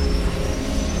Alaska.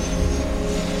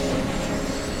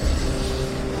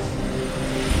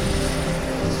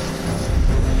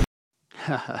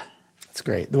 It's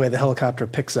great. The way the helicopter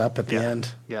picks up at the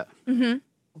end. Yeah. Mm-hmm.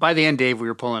 By the end, Dave, we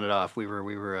were pulling it off. We were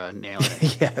nailing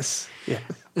it. Yes.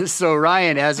 So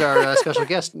Ryan, as our special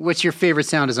guest, what's your favorite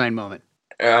sound design moment?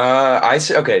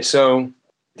 So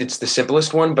it's the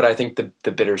simplest one, but I think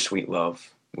the Bittersweet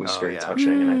Love was very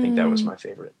touching, and I think that was my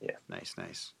favorite. Yeah. Nice.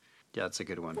 Yeah, that's a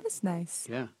good one. That is nice.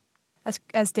 Yeah.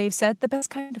 As Dave said, the best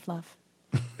kind of love.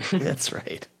 That's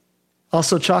right.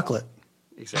 Also chocolate.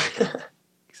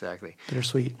 Exactly.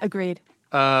 Bittersweet. Agreed.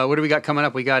 What do we got coming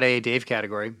up? We got a Dave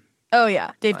category. Oh,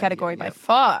 yeah. Dave category by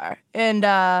far.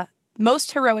 And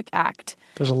most heroic act.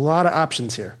 There's a lot of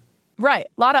options here. Right.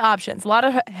 A lot of options. A lot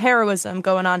of heroism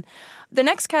going on. The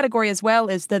next category as well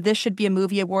is the This Should Be a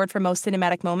Movie Award for Most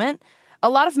Cinematic Moment. A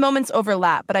lot of moments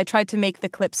overlap, but I tried to make the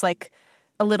clips like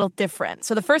a little different.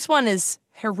 So the first one is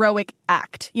heroic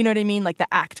act. You know what I mean? Like the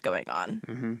act going on.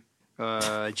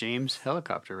 Mm-hmm. James,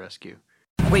 helicopter rescue.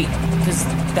 Wait, does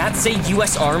that say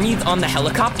U.S. Army on the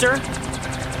helicopter?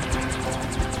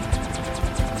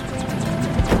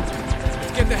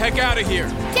 Let's get the heck out of here.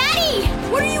 Daddy!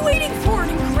 What are you waiting for? An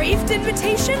engraved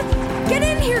invitation? Get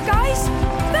in here, guys!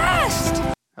 Fast!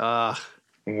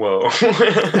 Whoa.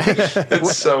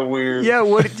 That's so weird. Yeah,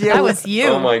 that was you.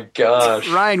 Oh my gosh.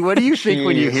 Ryan, what do you think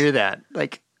when you hear that?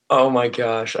 Like, oh my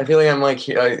gosh. I feel like I'm like,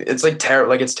 it's like terrible.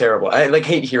 Like it's terrible. I like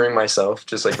hate hearing myself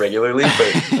just like regularly,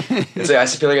 but it's like, I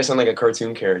feel like I sound like a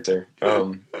cartoon character.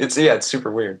 It's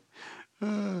super weird.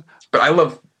 But I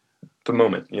love the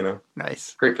moment,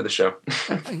 Nice. Great for the show.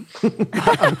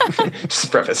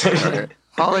 Just preface.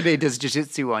 Holiday does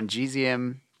jiu-jitsu on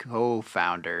GZM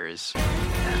co-founders.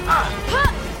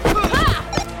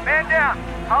 Man down.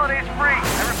 Holiday's free.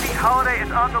 I repeat, Holiday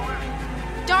is on the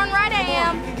loose. Darn right I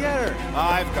am. You can get her.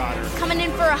 I've got her. Coming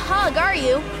in for a hug, are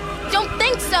you? Don't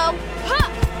think so.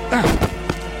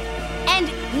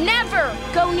 And never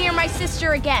go near my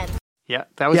sister again. Yeah,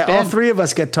 that was Ben. All three of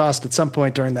us get tossed at some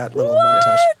point during that little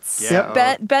montage.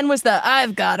 Yeah. Ben was the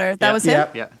I've got her. That was him?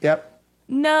 Yep.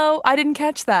 No, I didn't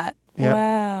catch that. Yep.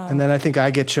 Wow. And then I think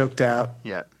I get choked out.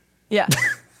 Yeah. Yeah.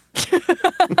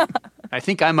 I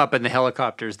think I'm up in the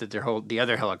helicopters that the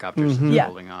other helicopters that they're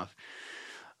holding off.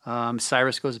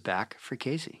 Cyrus goes back for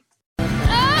Casey.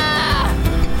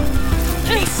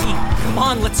 Casey, come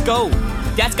on, let's go.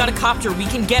 Dad's got a copter. We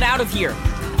can get out of here.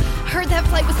 Heard that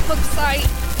flight was booked, sorry.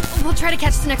 We'll try to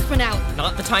catch the next one out.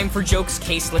 Not the time for jokes,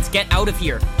 Case. Let's get out of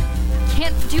here.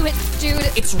 Can't do it, dude.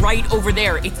 It's right over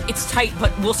there. It's tight,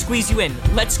 but we'll squeeze you in.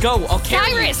 Let's go. I'll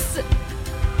carry you. Cyrus!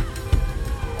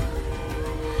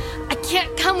 I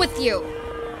can't come with you.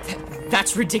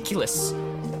 That's ridiculous.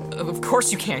 Of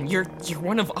course you can. You're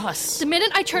one of us. The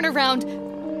minute I turn around,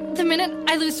 the minute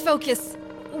I lose focus,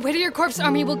 Whittier Corp's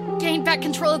army will gain back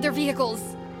control of their vehicles.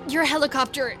 Your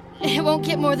helicopter, it won't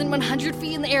get more than 100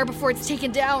 feet in the air before it's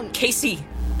taken down. Casey!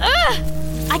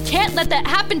 I can't let that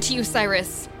happen to you,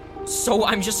 Cyrus. So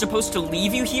I'm just supposed to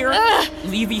leave you here?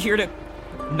 Leave you here to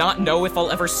not know if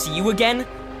I'll ever see you again?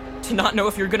 To not know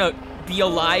if you're gonna be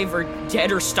alive or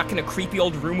dead or stuck in a creepy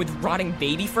old room with rotting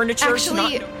baby furniture?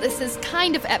 Actually, this is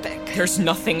kind of epic. There's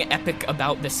nothing epic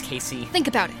about this, Casey. Think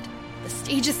about it. The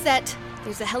stage is set.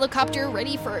 There's a helicopter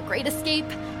ready for a great escape.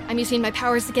 I'm using my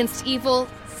powers against evil,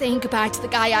 saying goodbye to the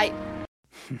guy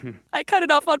I cut it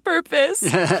off on purpose.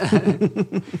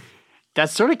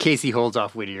 That's sort of Casey holds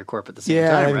off Whittier Corp at the same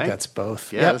time, I right? think that's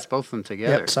both. Yeah, that's both of them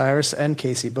together. Yep, Cyrus and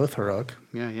Casey, both heroic.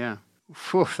 Yeah.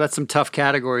 Whew, that's some tough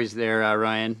categories there,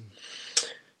 Ryan.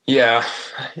 Yeah,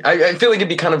 I feel like it'd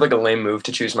be kind of like a lame move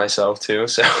to choose myself too.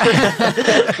 So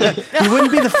you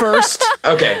wouldn't be the first.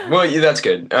 Okay, well that's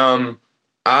good. But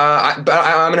I'm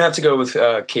gonna have to go with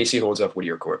Casey holds up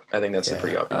Whittier Corp. I think that's a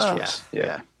pretty obvious choice.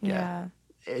 Yeah.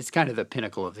 It's kind of the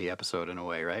pinnacle of the episode in a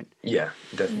way, right? Yeah,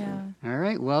 definitely. All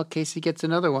right. Well, Casey gets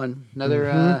another one.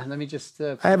 Let me just.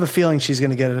 I have a feeling she's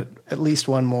going to get at least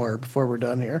one more before we're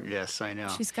done here. Yes, I know.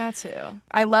 She's got to.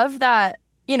 I love that.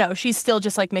 She's still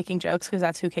just like making jokes because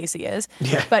that's who Casey is.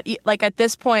 Yeah. But like at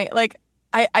this point, like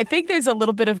I think there's a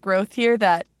little bit of growth here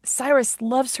that Cyrus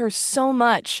loves her so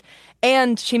much.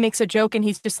 And she makes a joke and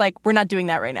he's just like, we're not doing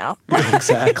that right now.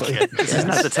 Exactly. This is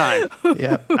not the time.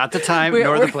 Yeah. Not the time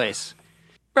nor the place.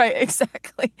 Right,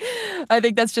 exactly. I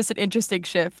think that's just an interesting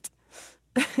shift.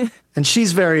 And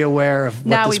she's very aware of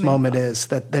what this moment is,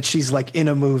 that she's like in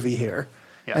a movie here.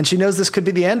 Yeah. And she knows this could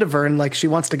be the end of her and like she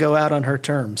wants to go out on her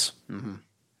terms.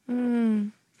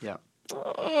 Yeah.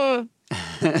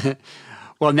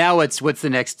 Well, now what's the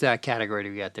next category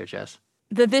do we got there, Jess?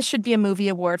 This should be a movie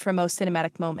award for most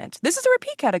cinematic moment. This is a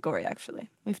repeat category, actually.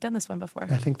 We've done this one before.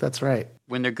 I think that's right.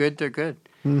 When they're good, they're good.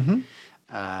 Mm-hmm.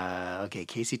 Okay,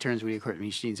 Casey turns Whittier Corp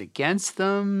machines against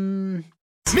them.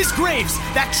 Miss Graves,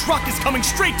 that truck is coming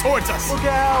straight towards us. Look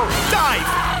out!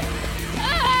 Dive!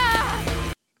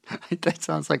 That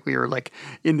sounds like we were like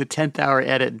in the 10th hour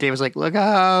edit. And Dave was like, look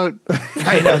out.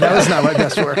 I know, that was not my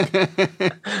best work.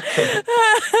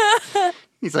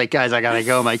 He's like, guys, I gotta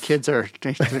go. My kids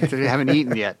they haven't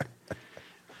eaten yet.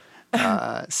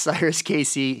 Cyrus,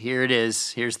 Casey, here it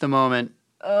is. Here's the moment.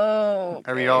 Oh.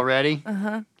 Okay. Are we all ready?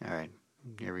 Uh-huh. All right,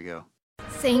 here we go.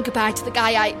 Saying goodbye to the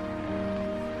guy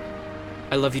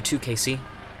I love you too, Casey.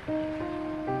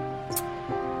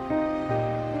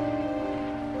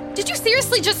 Did you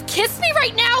seriously just kiss me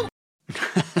right now?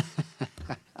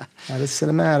 That is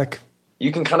cinematic.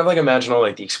 You can kind of like imagine all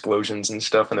like the explosions and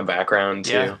stuff in the background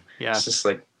too. Yeah. It's just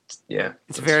like,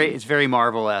 It's very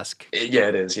Marvel-esque. Yeah,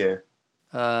 it is. Yeah.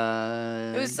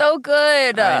 It was so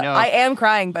good. I know. I am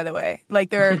crying, by the way.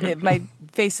 Like my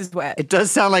face is wet. It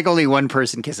does sound like only one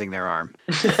person kissing their arm.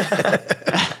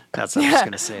 That's what I was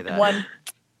going to say that. One.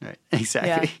 Right.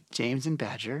 Exactly. Yeah. James and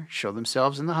Badger show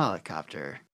themselves in the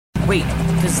helicopter. Wait,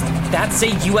 does that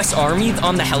say U.S. Army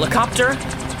on the helicopter?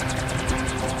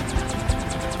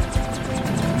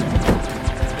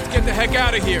 Let's get the heck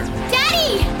out of here.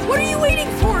 Daddy! What are you waiting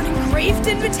for? An engraved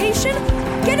invitation?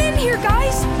 Get in here,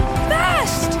 guys!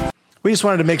 Fast! We just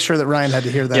wanted to make sure that Ryan had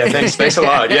to hear that. Yeah, thanks a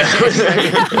lot. Yeah.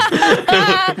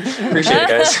 Appreciate it,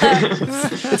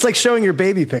 guys. It's like showing your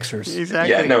baby pictures.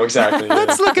 Exactly. Yeah, no, exactly. Yeah.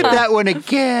 Let's look at that one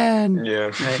again. Yeah.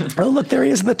 Right. Oh, look, there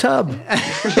he is in the tub.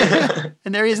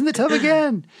 And there he is in the tub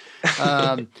again.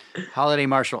 Holiday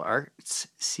martial arts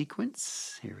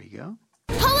sequence. Here we go.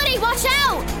 Holiday Buddy, watch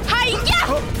out!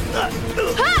 Hi-ya!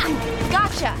 Ha!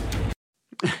 Gotcha!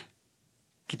 You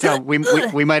can tell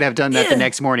we might have done that the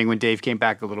next morning when Dave came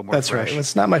back a little more That's fresh. right.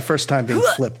 It's not my first time being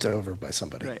flipped over by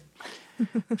somebody. Right.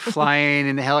 Flying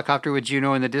in the helicopter with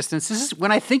Juno in the distance. This is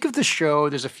when I think of the show,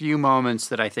 there's a few moments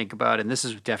that I think about, and this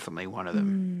is definitely one of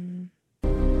them.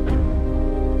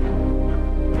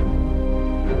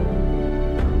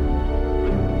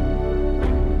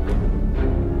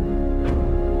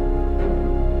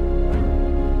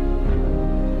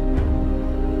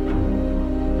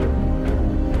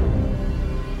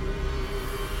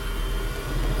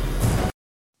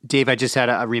 Dave, I just had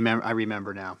I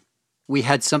remember now. We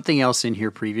had something else in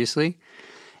here previously,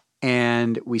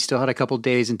 and we still had a couple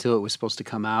days until it was supposed to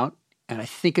come out. And I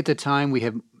think at the time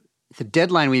the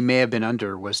deadline we may have been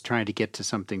under was trying to get to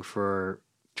something for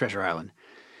Treasure Island.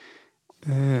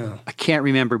 Yeah. I can't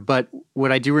remember, but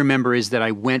what I do remember is that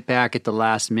I went back at the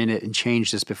last minute and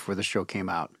changed this before the show came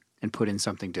out and put in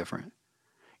something different.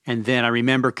 And then I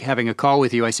remember having a call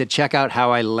with you. I said, check out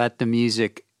how I let the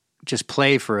music just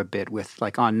play for a bit with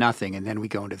like on nothing, and then we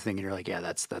go into the thing, and you're like, yeah,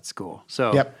 that's cool.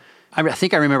 So Yep. I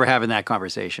think I remember having that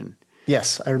conversation.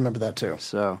 Yes, I remember that too.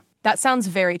 So That sounds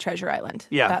very Treasure Island.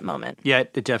 yeah, That moment. Yeah,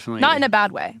 it definitely. Not in a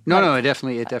bad way. No, it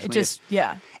definitely is.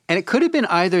 Yeah. And it could have been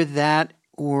either that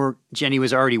or Jenny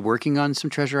was already working on some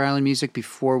Treasure Island music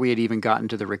before we had even gotten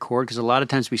to the record, because a lot of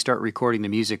times we start recording the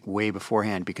music way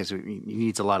beforehand because it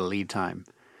needs a lot of lead time.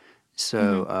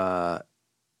 So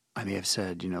I may have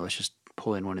said, let's just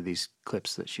pull in one of these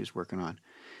clips that she was working on.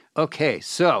 Okay,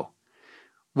 so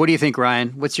what do you think, Ryan?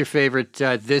 What's your favorite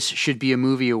This Should Be a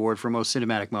Movie award for most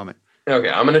cinematic moment? Okay,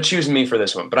 I'm gonna choose me for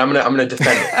this one, but I'm gonna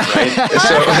defend it, right?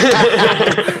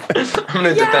 So I'm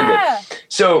gonna defend it.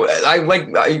 So I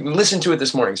listened to it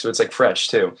this morning, so it's like fresh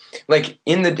too. Like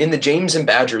in the James and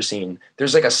Badger scene,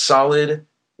 there's like a solid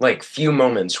like few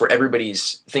moments where everybody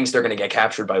thinks they're gonna get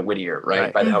captured by Whittier,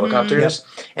 right? By the helicopters,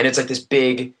 and it's like this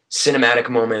big cinematic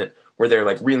moment where they're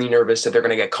like really nervous that they're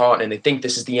gonna get caught, and they think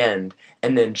this is the end,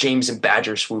 and then James and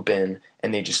Badger swoop in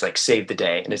and they just like save the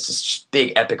day, and it's this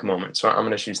big epic moment. So I'm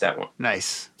gonna choose that one.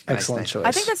 Nice. Excellent choice.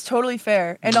 I think that's totally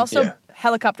fair. And also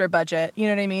helicopter budget, you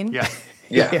know what I mean? Yeah.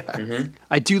 Yeah. Mm-hmm.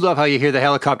 I do love how you hear the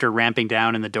helicopter ramping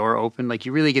down and the door open. Like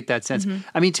you really get that sense.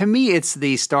 I mean, to me, it's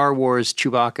the Star Wars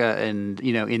Chewbacca, and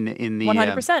in the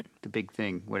 100%. The big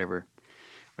thing, whatever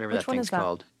Which that one thing's is that?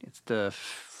 called. It's the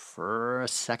third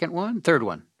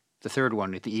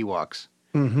one with the Ewoks.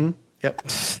 Mm-hmm. Yep.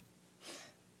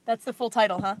 That's the full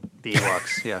title, huh? The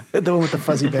Ewoks, yeah. The one with the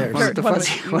fuzzy bears. One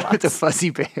with the fuzzy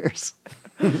bears.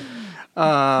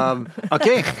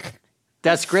 Okay.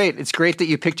 That's great. It's great that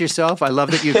you picked yourself. I love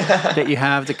that you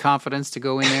have the confidence to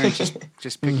go in there and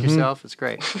just pick yourself. It's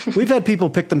great. We've had people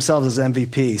pick themselves as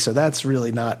MVP, so that's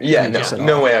really not. Yeah,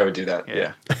 no way I would do that.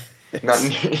 Yeah. Not,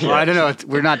 Well, I don't know.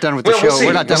 We're not done with the show. We'll see.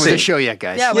 We're not done with the show yet,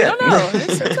 guys. Yeah, we don't know.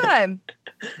 There's some time.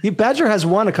 Badger has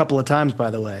won a couple of times,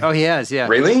 by the way. Oh, he has. Yeah.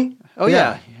 Really? Oh,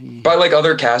 yeah. By like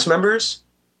other cast members?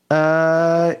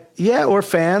 Yeah, or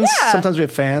fans. Yeah. Sometimes we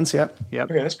have fans. Yep.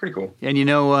 Okay, that's pretty cool. And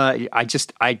I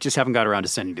just haven't got around to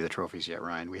sending you the trophies yet,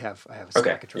 Ryan. I have a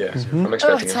stack of trophies here. I'm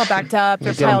expecting It's all backed up.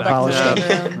 They're Get 'em piled up in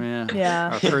polished the room. Yeah. Yeah.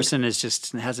 Our person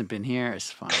hasn't been here.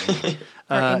 It's fine.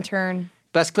 Our intern.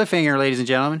 Best cliffhanger, ladies and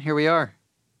gentlemen. Here we are.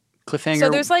 Cliffhanger. So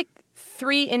there's like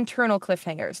 3 internal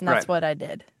cliffhangers, and that's Right. what I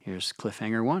did. Here's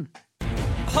cliffhanger 1.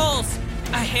 Halls,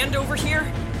 a hand over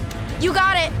here. You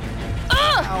got it.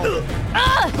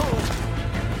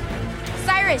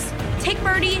 Cyrus, take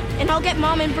Birdie, and I'll get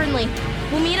Mom and Brinley.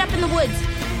 We'll meet up in the woods.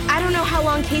 I don't know how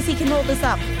long Casey can hold this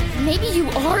up. Maybe you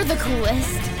are the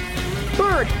coolest.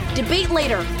 Bird, debate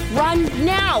later. Run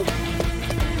now.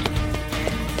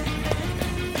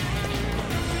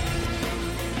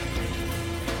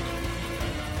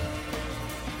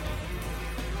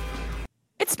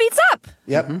 It speeds up.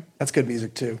 Yep. That's good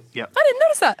music too. Yep. I didn't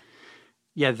notice that.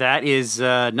 Yeah, that is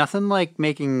nothing like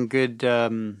making good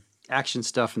action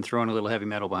stuff and throwing a little heavy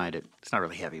metal behind it. It's not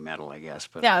really heavy metal, I guess,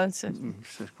 but Yeah, it's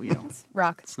it's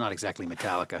rock. It's not exactly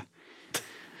Metallica.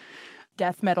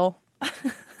 Death metal.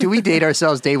 Do we date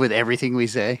ourselves, Dave, with everything we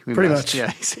say? We Pretty must. much.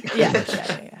 Yeah.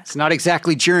 Yeah. It's not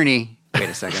exactly Journey. Wait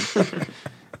a second.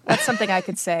 That's something I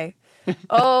could say.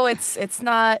 Oh, it's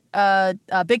not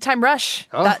Big Time Rush.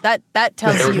 Oh. That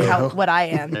tells There we you go. what I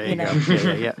am. There You you know. go.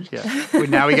 Yeah. Well,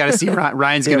 now we got to see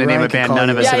Ryan's going to name Ryan a can band call none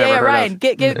you of us that. have ever heard Ryan, of.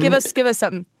 give us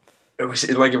something. Was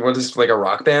it like what is like a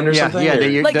rock band or something? Yeah,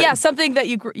 Or- Like something that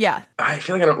you yeah. I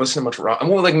feel like I don't listen to much rock.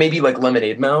 Well, like maybe like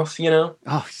Lemonade Mouth, you know?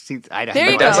 Oh, see, I There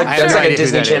you Like that's go. like that's no like idea a who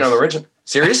Disney that Channel is. original.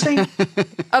 Seriously? Of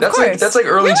That's course. That's like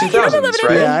early Really? You don't know 2000s, Lemonade?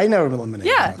 right? Yeah, I know Lemonade.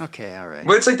 Yeah. Okay, all right.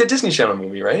 Well, it's like the Disney Channel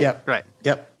movie, right? Yep. Right.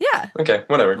 Yep. Yeah. Okay,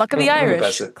 whatever. Luck of the We'll Irish.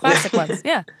 pass it. Classic ones.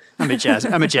 Yeah. I'm a jazz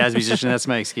musician. That's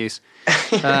my excuse.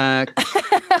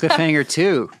 Cliffhanger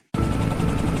 2.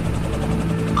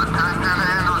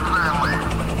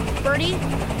 Birdie,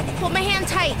 hold my hand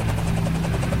tight.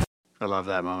 I love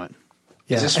that moment.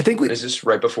 Yeah. Is this, I think is this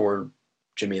right before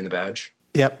Jimmy and the Badge?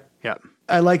 Yep. Yep.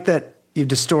 I like that you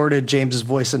distorted James's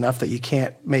voice enough that you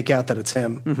can't make out that it's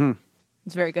him. Mm-hmm.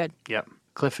 It's very good. Yep.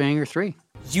 Cliffhanger 3.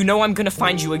 You know I'm gonna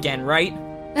find you again, right?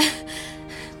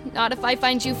 Not if I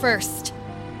find you first.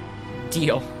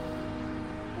 Deal.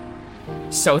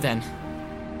 So then,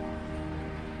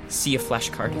 see a flash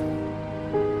card.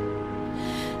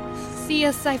 See ya,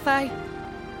 sci-fi.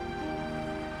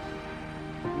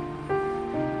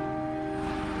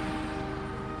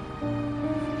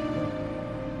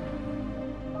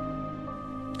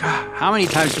 How many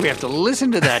times do we have to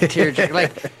listen to that tearjerker?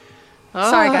 Like,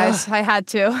 Sorry, guys. I had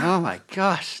to. Oh my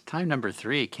gosh. Time number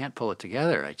 3. Can't pull it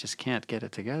together. I just can't get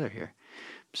it together here.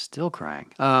 I'm still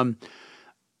crying. And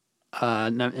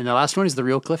the last one is the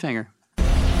real cliffhanger.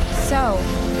 So,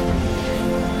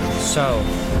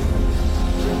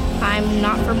 I'm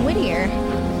not from Whittier.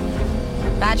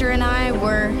 Badger and I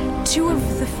were 2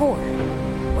 of the 4.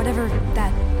 Whatever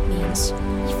that means.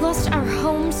 We've lost our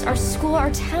homes, our school,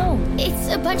 our town.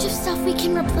 It's a bunch of stuff we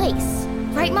can replace.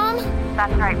 Right, Mom?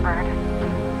 That's right, Bird.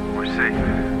 We're safe.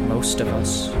 Most of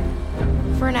us.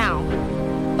 for now.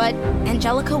 But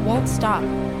Angelica won't stop.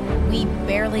 We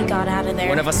barely got out of there.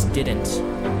 One of us didn't.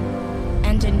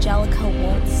 And Angelica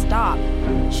won't stop.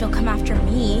 She'll come after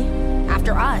me,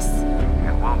 after us.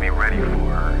 And we'll be ready for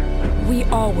her. We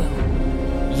all will.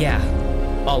 Yeah,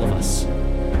 all of us.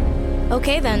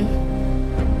 Okay then.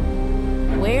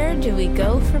 Where do we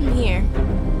go from here?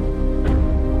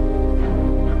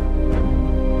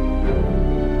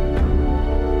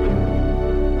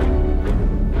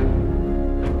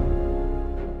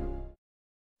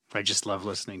 I just love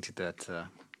listening to that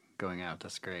going out.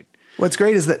 That's great. What's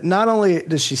great is that not only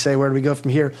does she say, where do we go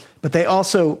from here, but they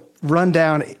also run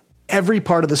down every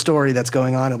part of the story that's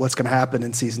going on and what's going to happen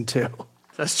in season 2.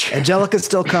 That's true. Angelica's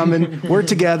still coming. We're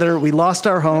together. We lost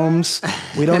our homes.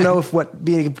 We don't know if what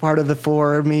being part of the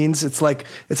 4 means. It's like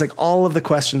all of the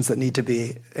questions that need to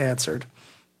be answered.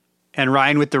 And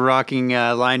Ryan with the rocking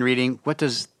line reading. What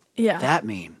does that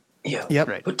mean? Yeah. Yep.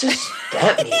 Right. What does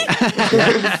that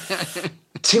mean?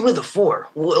 2 of the 4,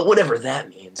 whatever that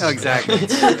means. Oh, exactly.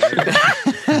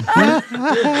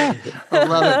 I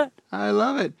love it. I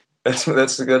love it. That's going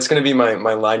to be my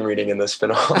line reading in the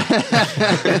spinoff.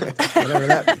 Whatever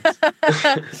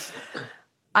that means.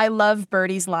 I love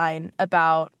Birdie's line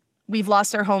about we've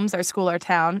lost our homes, our school, our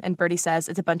town, and Birdie says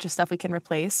it's a bunch of stuff we can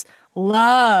replace.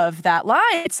 Love that line.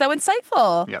 It's so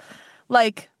insightful. Yep.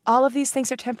 Like, all of these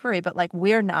things are temporary, but like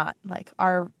we're not. Like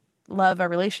our love, our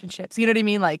relationships, you know what I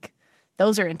mean? Like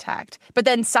those are intact. But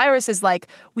then Cyrus is like,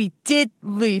 we did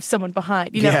leave someone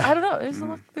behind. You know, Yeah. I don't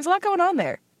know. There's a lot going on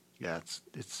there. Yeah,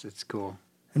 it's cool.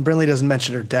 And Brinley doesn't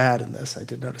mention her dad in this. I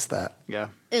did notice that. Yeah.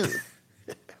 Ooh.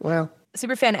 Well,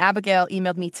 Superfan Abigail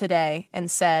emailed me today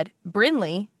and said,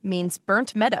 Brinley means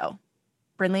burnt meadow.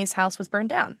 Brinley's house was burned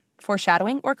down.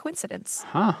 Foreshadowing or coincidence?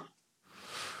 Huh.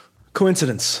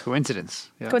 coincidence.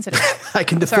 Coincidence. Yeah. Coincidence. I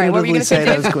can Sorry, what were you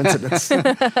definitively gonna say say, that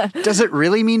is coincidence. Does it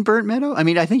really mean burnt meadow? I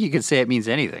mean, I think you could say it means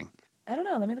anything. I don't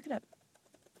know. Let me look it up.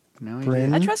 No idea.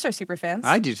 Bryn? I trust our superfans.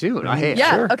 I do too. Hey,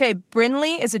 Yeah. sure. Okay.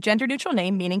 Brinley is a gender-neutral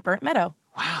name meaning burnt meadow.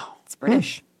 Wow. It's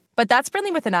British. But that's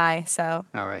Brinley with an I, so.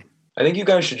 All right. I think you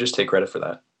guys should just take credit for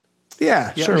that.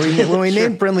 Yeah, sure. When we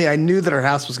named Brinley, I knew that her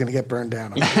house was going to get burned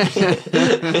down.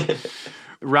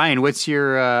 Ryan, what's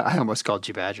your? I almost called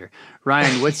you Badger.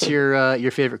 Ryan, what's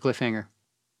your favorite cliffhanger?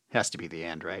 Has to be the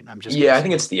end, right? I'm just. Yeah, I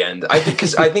think it's the end. I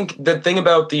think the thing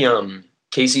about the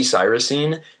Casey Cyrus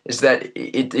scene is that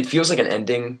it feels like an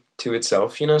ending to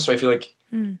itself, you know. So I feel like,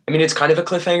 I mean, it's kind of a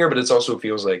cliffhanger, but it also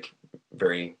feels like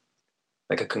very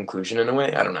like a conclusion in a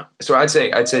way. I don't know. So I'd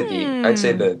say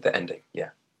the ending. Yeah,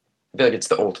 I feel like it's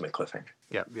the ultimate cliffhanger.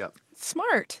 Yep.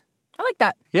 Smart. I like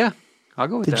that. Yeah, I'll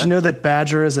go with that. Did you know that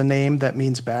Badger is a name that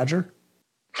means badger?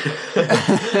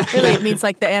 Really, it means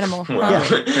like the animal. Wow.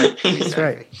 That's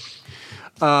right.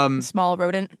 Small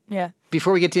rodent. Yeah.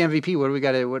 Before we get to MVP, what do we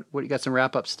got? What you got? Some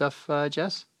wrap up stuff,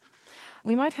 Jess?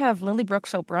 We might have Lily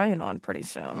Brooks O'Brien on pretty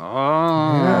soon. Oh,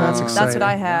 Yeah, that's exciting. That's what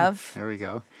I have. There we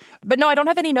go. But no, I don't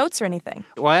have any notes or anything.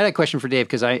 Well, I had a question for Dave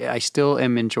because I still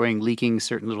am enjoying leaking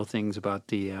certain little things about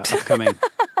the upcoming.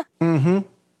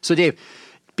 So, Dave,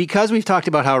 because we've talked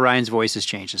about how Ryan's voice has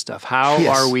changed and stuff, how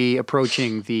Yes. are we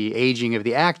approaching the aging of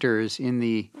the actors in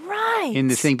the Right. in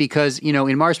the thing because,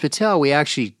 in Mars Patel, we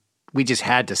just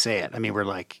had to say it. I mean, we're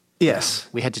like, Yes.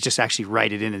 we had to just actually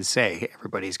write it in and say, hey,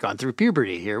 everybody's gone through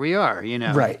puberty. Here we are,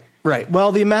 Right.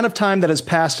 Well, the amount of time that has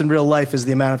passed in real life is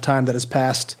the amount of time that has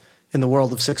passed in the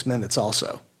world of 6 minutes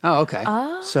also. Oh, okay.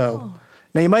 So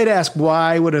now you might ask,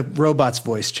 why would a robot's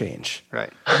voice change?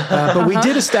 Right. But we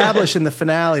did establish in the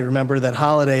finale, remember, that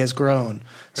Holiday has grown. Right.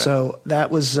 So that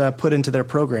was put into their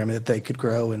programming that they could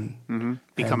grow and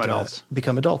become adults.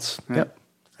 Become adults. Right. Yep.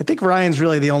 I think Ryan's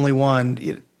really the only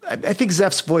one. I think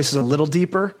Zeph's voice is a little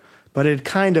deeper, but it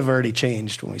kind of already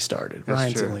changed when we started. That's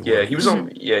Ryan's trure. the only Yeah, one. he was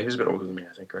a bit older than me,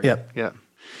 I think, right? Yep. Yep.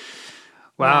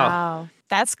 Wow.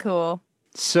 That's cool.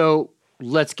 So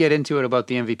let's get into it about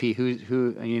the MVP.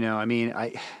 Who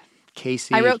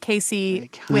Casey. I wrote Casey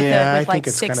with like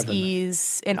 6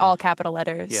 E's in all capital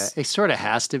letters. Yeah, it sort of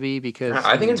has to be because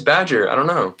I think it's Badger. I don't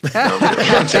know.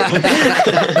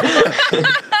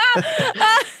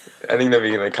 I think that'd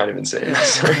be like kind of insane.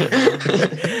 Sorry.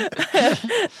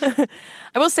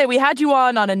 I will say we had you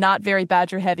on a not very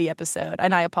Badger heavy episode,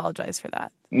 and I apologize for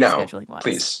that. No,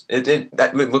 please. It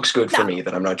looks good for me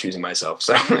that I'm not choosing myself.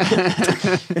 So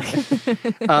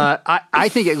I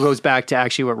think it goes back to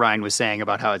actually what Ryan was saying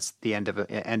about how it's the end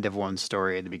of one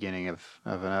story at the beginning of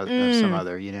some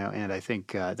other, and I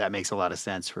think that makes a lot of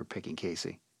sense for picking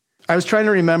Casey. I was trying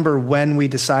to remember when we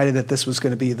decided that this was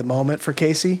going to be the moment for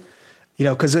Casey,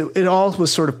 because it all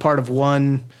was sort of part of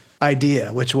one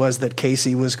idea, which was that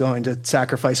Casey was going to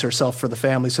sacrifice herself for the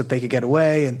family so that they could get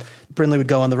away, and Brinley would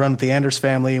go on the run with the Anders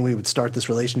family, and we would start this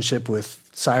relationship with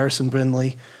Cyrus and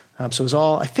Brinley. So it was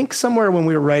all, I think, somewhere when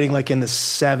we were writing, like in the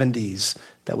 70s,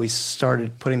 that we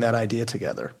started putting that idea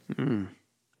together.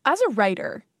 As a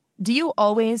writer, do you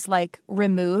always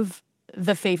remove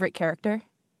the favorite character?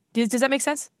 Does that make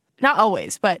sense? Not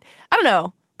always, but I don't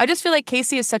know. I just feel like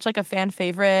Casey is such a fan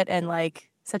favorite and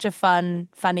such a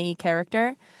funny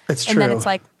character. It's and true. then it's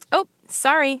like, oh,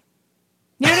 sorry.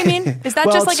 You know what I mean? Is that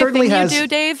Well, just it a certainly thing has- you do,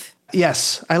 Dave?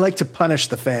 Yes, I like to punish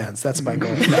the fans. That's my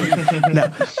goal. No,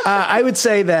 I would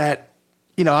say that,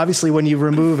 obviously when you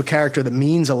remove a character that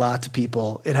means a lot to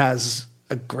people, it has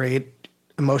a great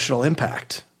emotional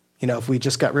impact. If we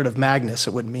just got rid of Magnus,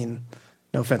 it wouldn't mean,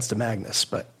 no offense to Magnus,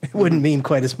 but it wouldn't mean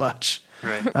quite as much.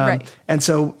 Right. Right. And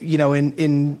so,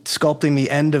 in sculpting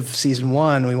the end of season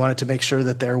 1, we wanted to make sure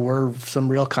that there were some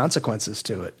real consequences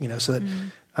to it, so that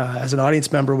as an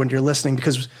audience member, when you're listening,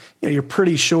 because you're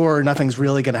pretty sure nothing's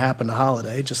really going to happen to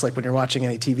Holiday, just like when you're watching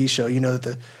any TV show,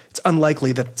 that it's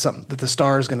unlikely that the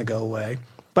star is going to go away.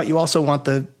 But you also want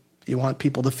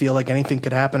people to feel like anything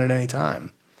could happen at any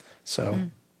time. So.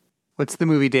 What's the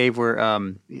movie, Dave, where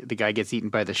the guy gets eaten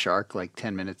by the shark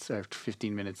 10 minutes after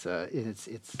 15 minutes?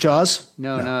 It's Jaws?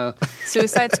 No.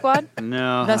 Suicide Squad?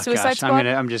 No. The Suicide Squad?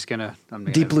 I'm gonna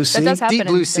Deep Blue Sea? That does happen Deep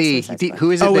Blue in the Sea. Suicide Squad.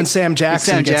 Who is it? Oh, and Sam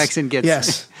Jackson. Jackson gets.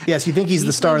 Yes. You think he's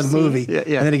the star of the movie, Yeah.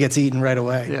 and then he gets eaten right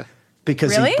away. Yeah.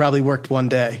 Because Really? he probably worked one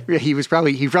day. Yeah, he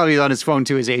probably on his phone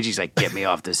to his age. He's like, get me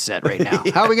off this set right now.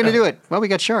 How are we gonna do it? Well, we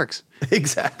got sharks.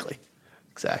 Exactly.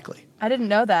 I didn't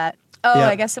know that. Oh, Yeah.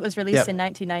 I guess it was released Yep. in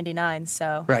 1999,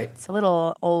 so Right. it's a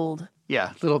little old.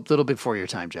 Yeah, little before your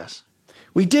time, Jess.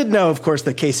 We did know, of course,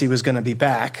 that Casey was going to be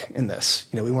back in this.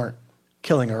 We weren't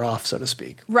killing her off, so to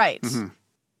speak. Right.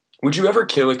 Would you ever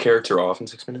kill a character off in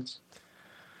 6 minutes?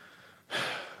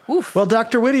 Well,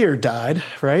 Dr. Whittier died,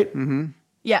 right? Mm-hmm.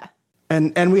 Yeah.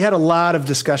 And we had a lot of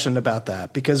discussion about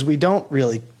that because we don't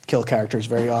really kill characters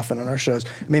very often on our shows.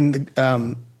 I mean,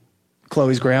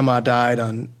 Chloe's grandma died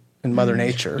in Mother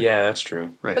Nature. Yeah, that's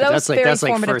true. Right. But that was very that's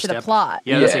formative first to the plot.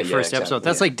 Yeah, that's Yeah, first exactly, episode.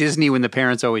 That's yeah. like Disney when the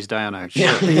parents always die on our show.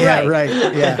 Yeah, Right. right.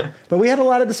 Yeah. But we had a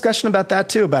lot of discussion about that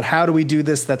too, about how do we do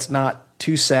this that's not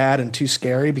too sad and too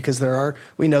scary, because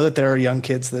we know that there are young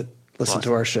kids that listen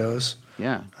to our shows.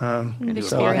 Yeah. And And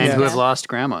experience who have that. lost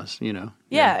grandmas,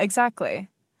 Yeah, exactly.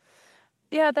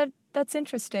 Yeah, that's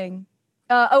interesting.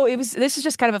 This is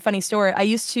just kind of a funny story. I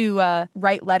used to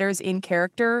write letters in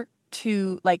character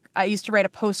to I used to write a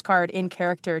postcard in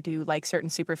character to certain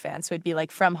super fans. So it'd be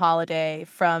from Holiday,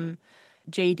 from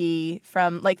JD,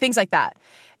 from things like that.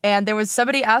 And there was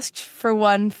somebody asked for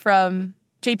one from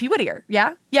JP Whittier.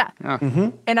 Yeah. Oh. Mm-hmm.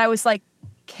 And I was like,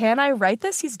 can I write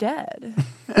this? He's dead.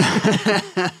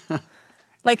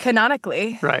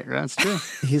 Canonically. Right, that's true.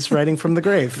 He's writing from the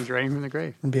grave. He's writing from the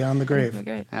grave. And beyond the grave.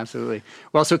 Okay. Absolutely.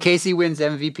 Well, so Casey wins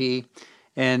MVP,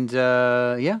 and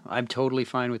I'm totally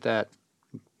fine with that.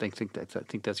 I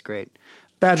think that's great.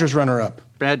 Badgers runner-up.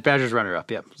 Badgers runner-up,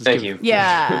 yep. Thank you.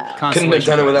 Yeah. Couldn't have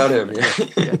done it without him.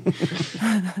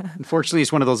 Unfortunately,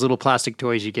 it's one of those little plastic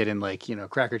toys you get in,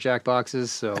 Cracker Jack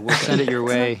boxes, so we'll send it your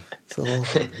way. It's a little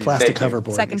plastic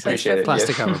hoverboard. Second place.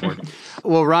 Plastic hoverboard.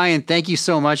 Well, Ryan, thank you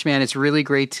so much, man. It's really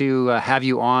great to have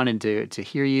you on and to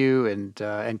hear you,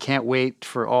 and can't wait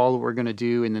for all that we're going to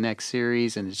do in the next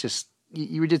series. And it's just,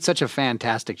 you did such a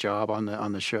fantastic job on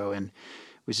the show, and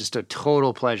it was just a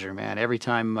total pleasure, man. Every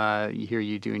time you hear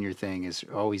you doing your thing, is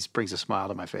always brings a smile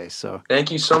to my face. So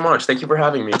thank you so much. Thank you for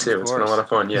having me too. It's been a lot of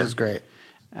fun. Yeah, It was great.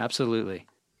 Absolutely.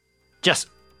 Jess.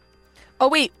 Oh,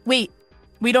 wait.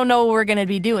 We don't know what we're going to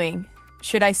be doing.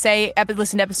 Should I say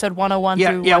listen to episode 101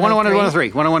 Yeah, through 101 and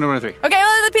 103. 101 and 103. Okay,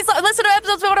 well, listen to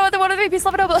episodes 101 through 103. Peace,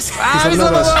 love, and obos.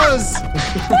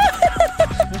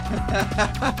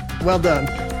 Well done.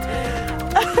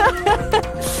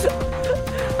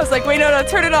 I was like, wait, no,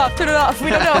 turn it off. We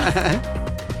don't know.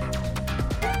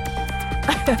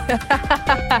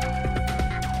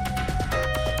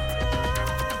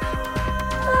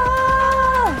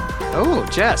 Oh,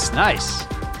 Jess, nice.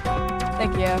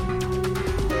 Thank you.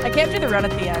 I can't do the run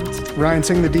at the end. Ryan,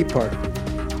 sing the deep part.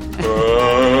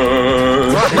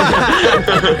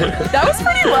 That was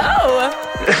pretty low.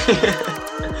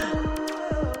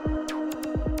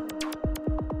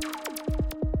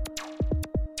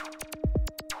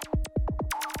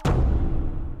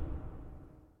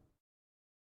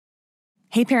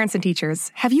 Hey, parents and teachers,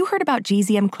 have you heard about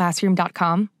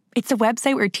gzmclassroom.com? It's a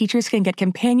website where teachers can get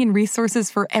companion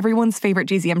resources for everyone's favorite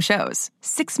GZM shows.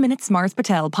 6 Minutes, Mars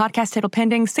Patel, Podcast Title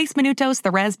Pending, 6 Minutos,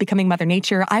 The Res, Becoming Mother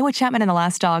Nature, Iowa Chapman and the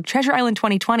Last Dog, Treasure Island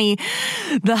 2020,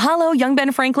 The Hollow, Young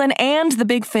Ben Franklin, and The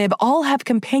Big Fib all have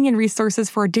companion resources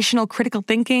for additional critical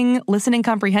thinking, listening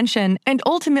comprehension, and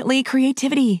ultimately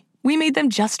creativity. We made them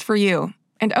just for you.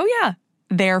 And oh yeah,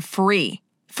 they're free.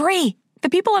 Free! The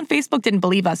people on Facebook didn't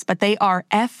believe us, but they are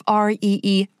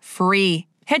free.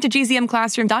 Head to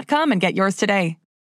gzmclassroom.com and get yours today.